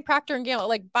 instead of buying Procter and Gamble,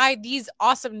 like buy these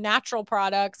awesome natural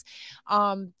products,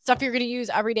 stuff you're going to use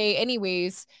every day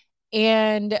anyways.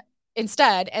 And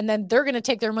then they're going to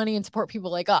take their money and support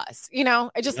people like us. I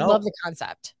just love the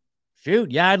concept.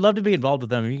 Shoot. Yeah, I'd love to be involved with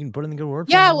them. You can put in the good word.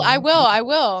 Yeah, I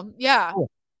will. Yeah.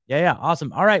 Cool. Yeah.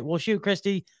 Awesome. All right. Well, shoot,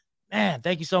 Kristi, man,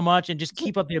 thank you so much. And just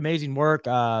keep up the amazing work.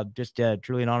 Just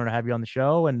truly an honor to have you on the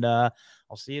show. And I'll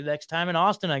see you next time in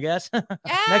Austin, I guess. Yeah.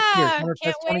 Next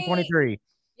year, 2023.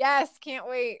 Yes. Can't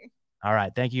wait. All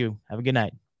right. Thank you. Have a good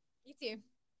night. You too.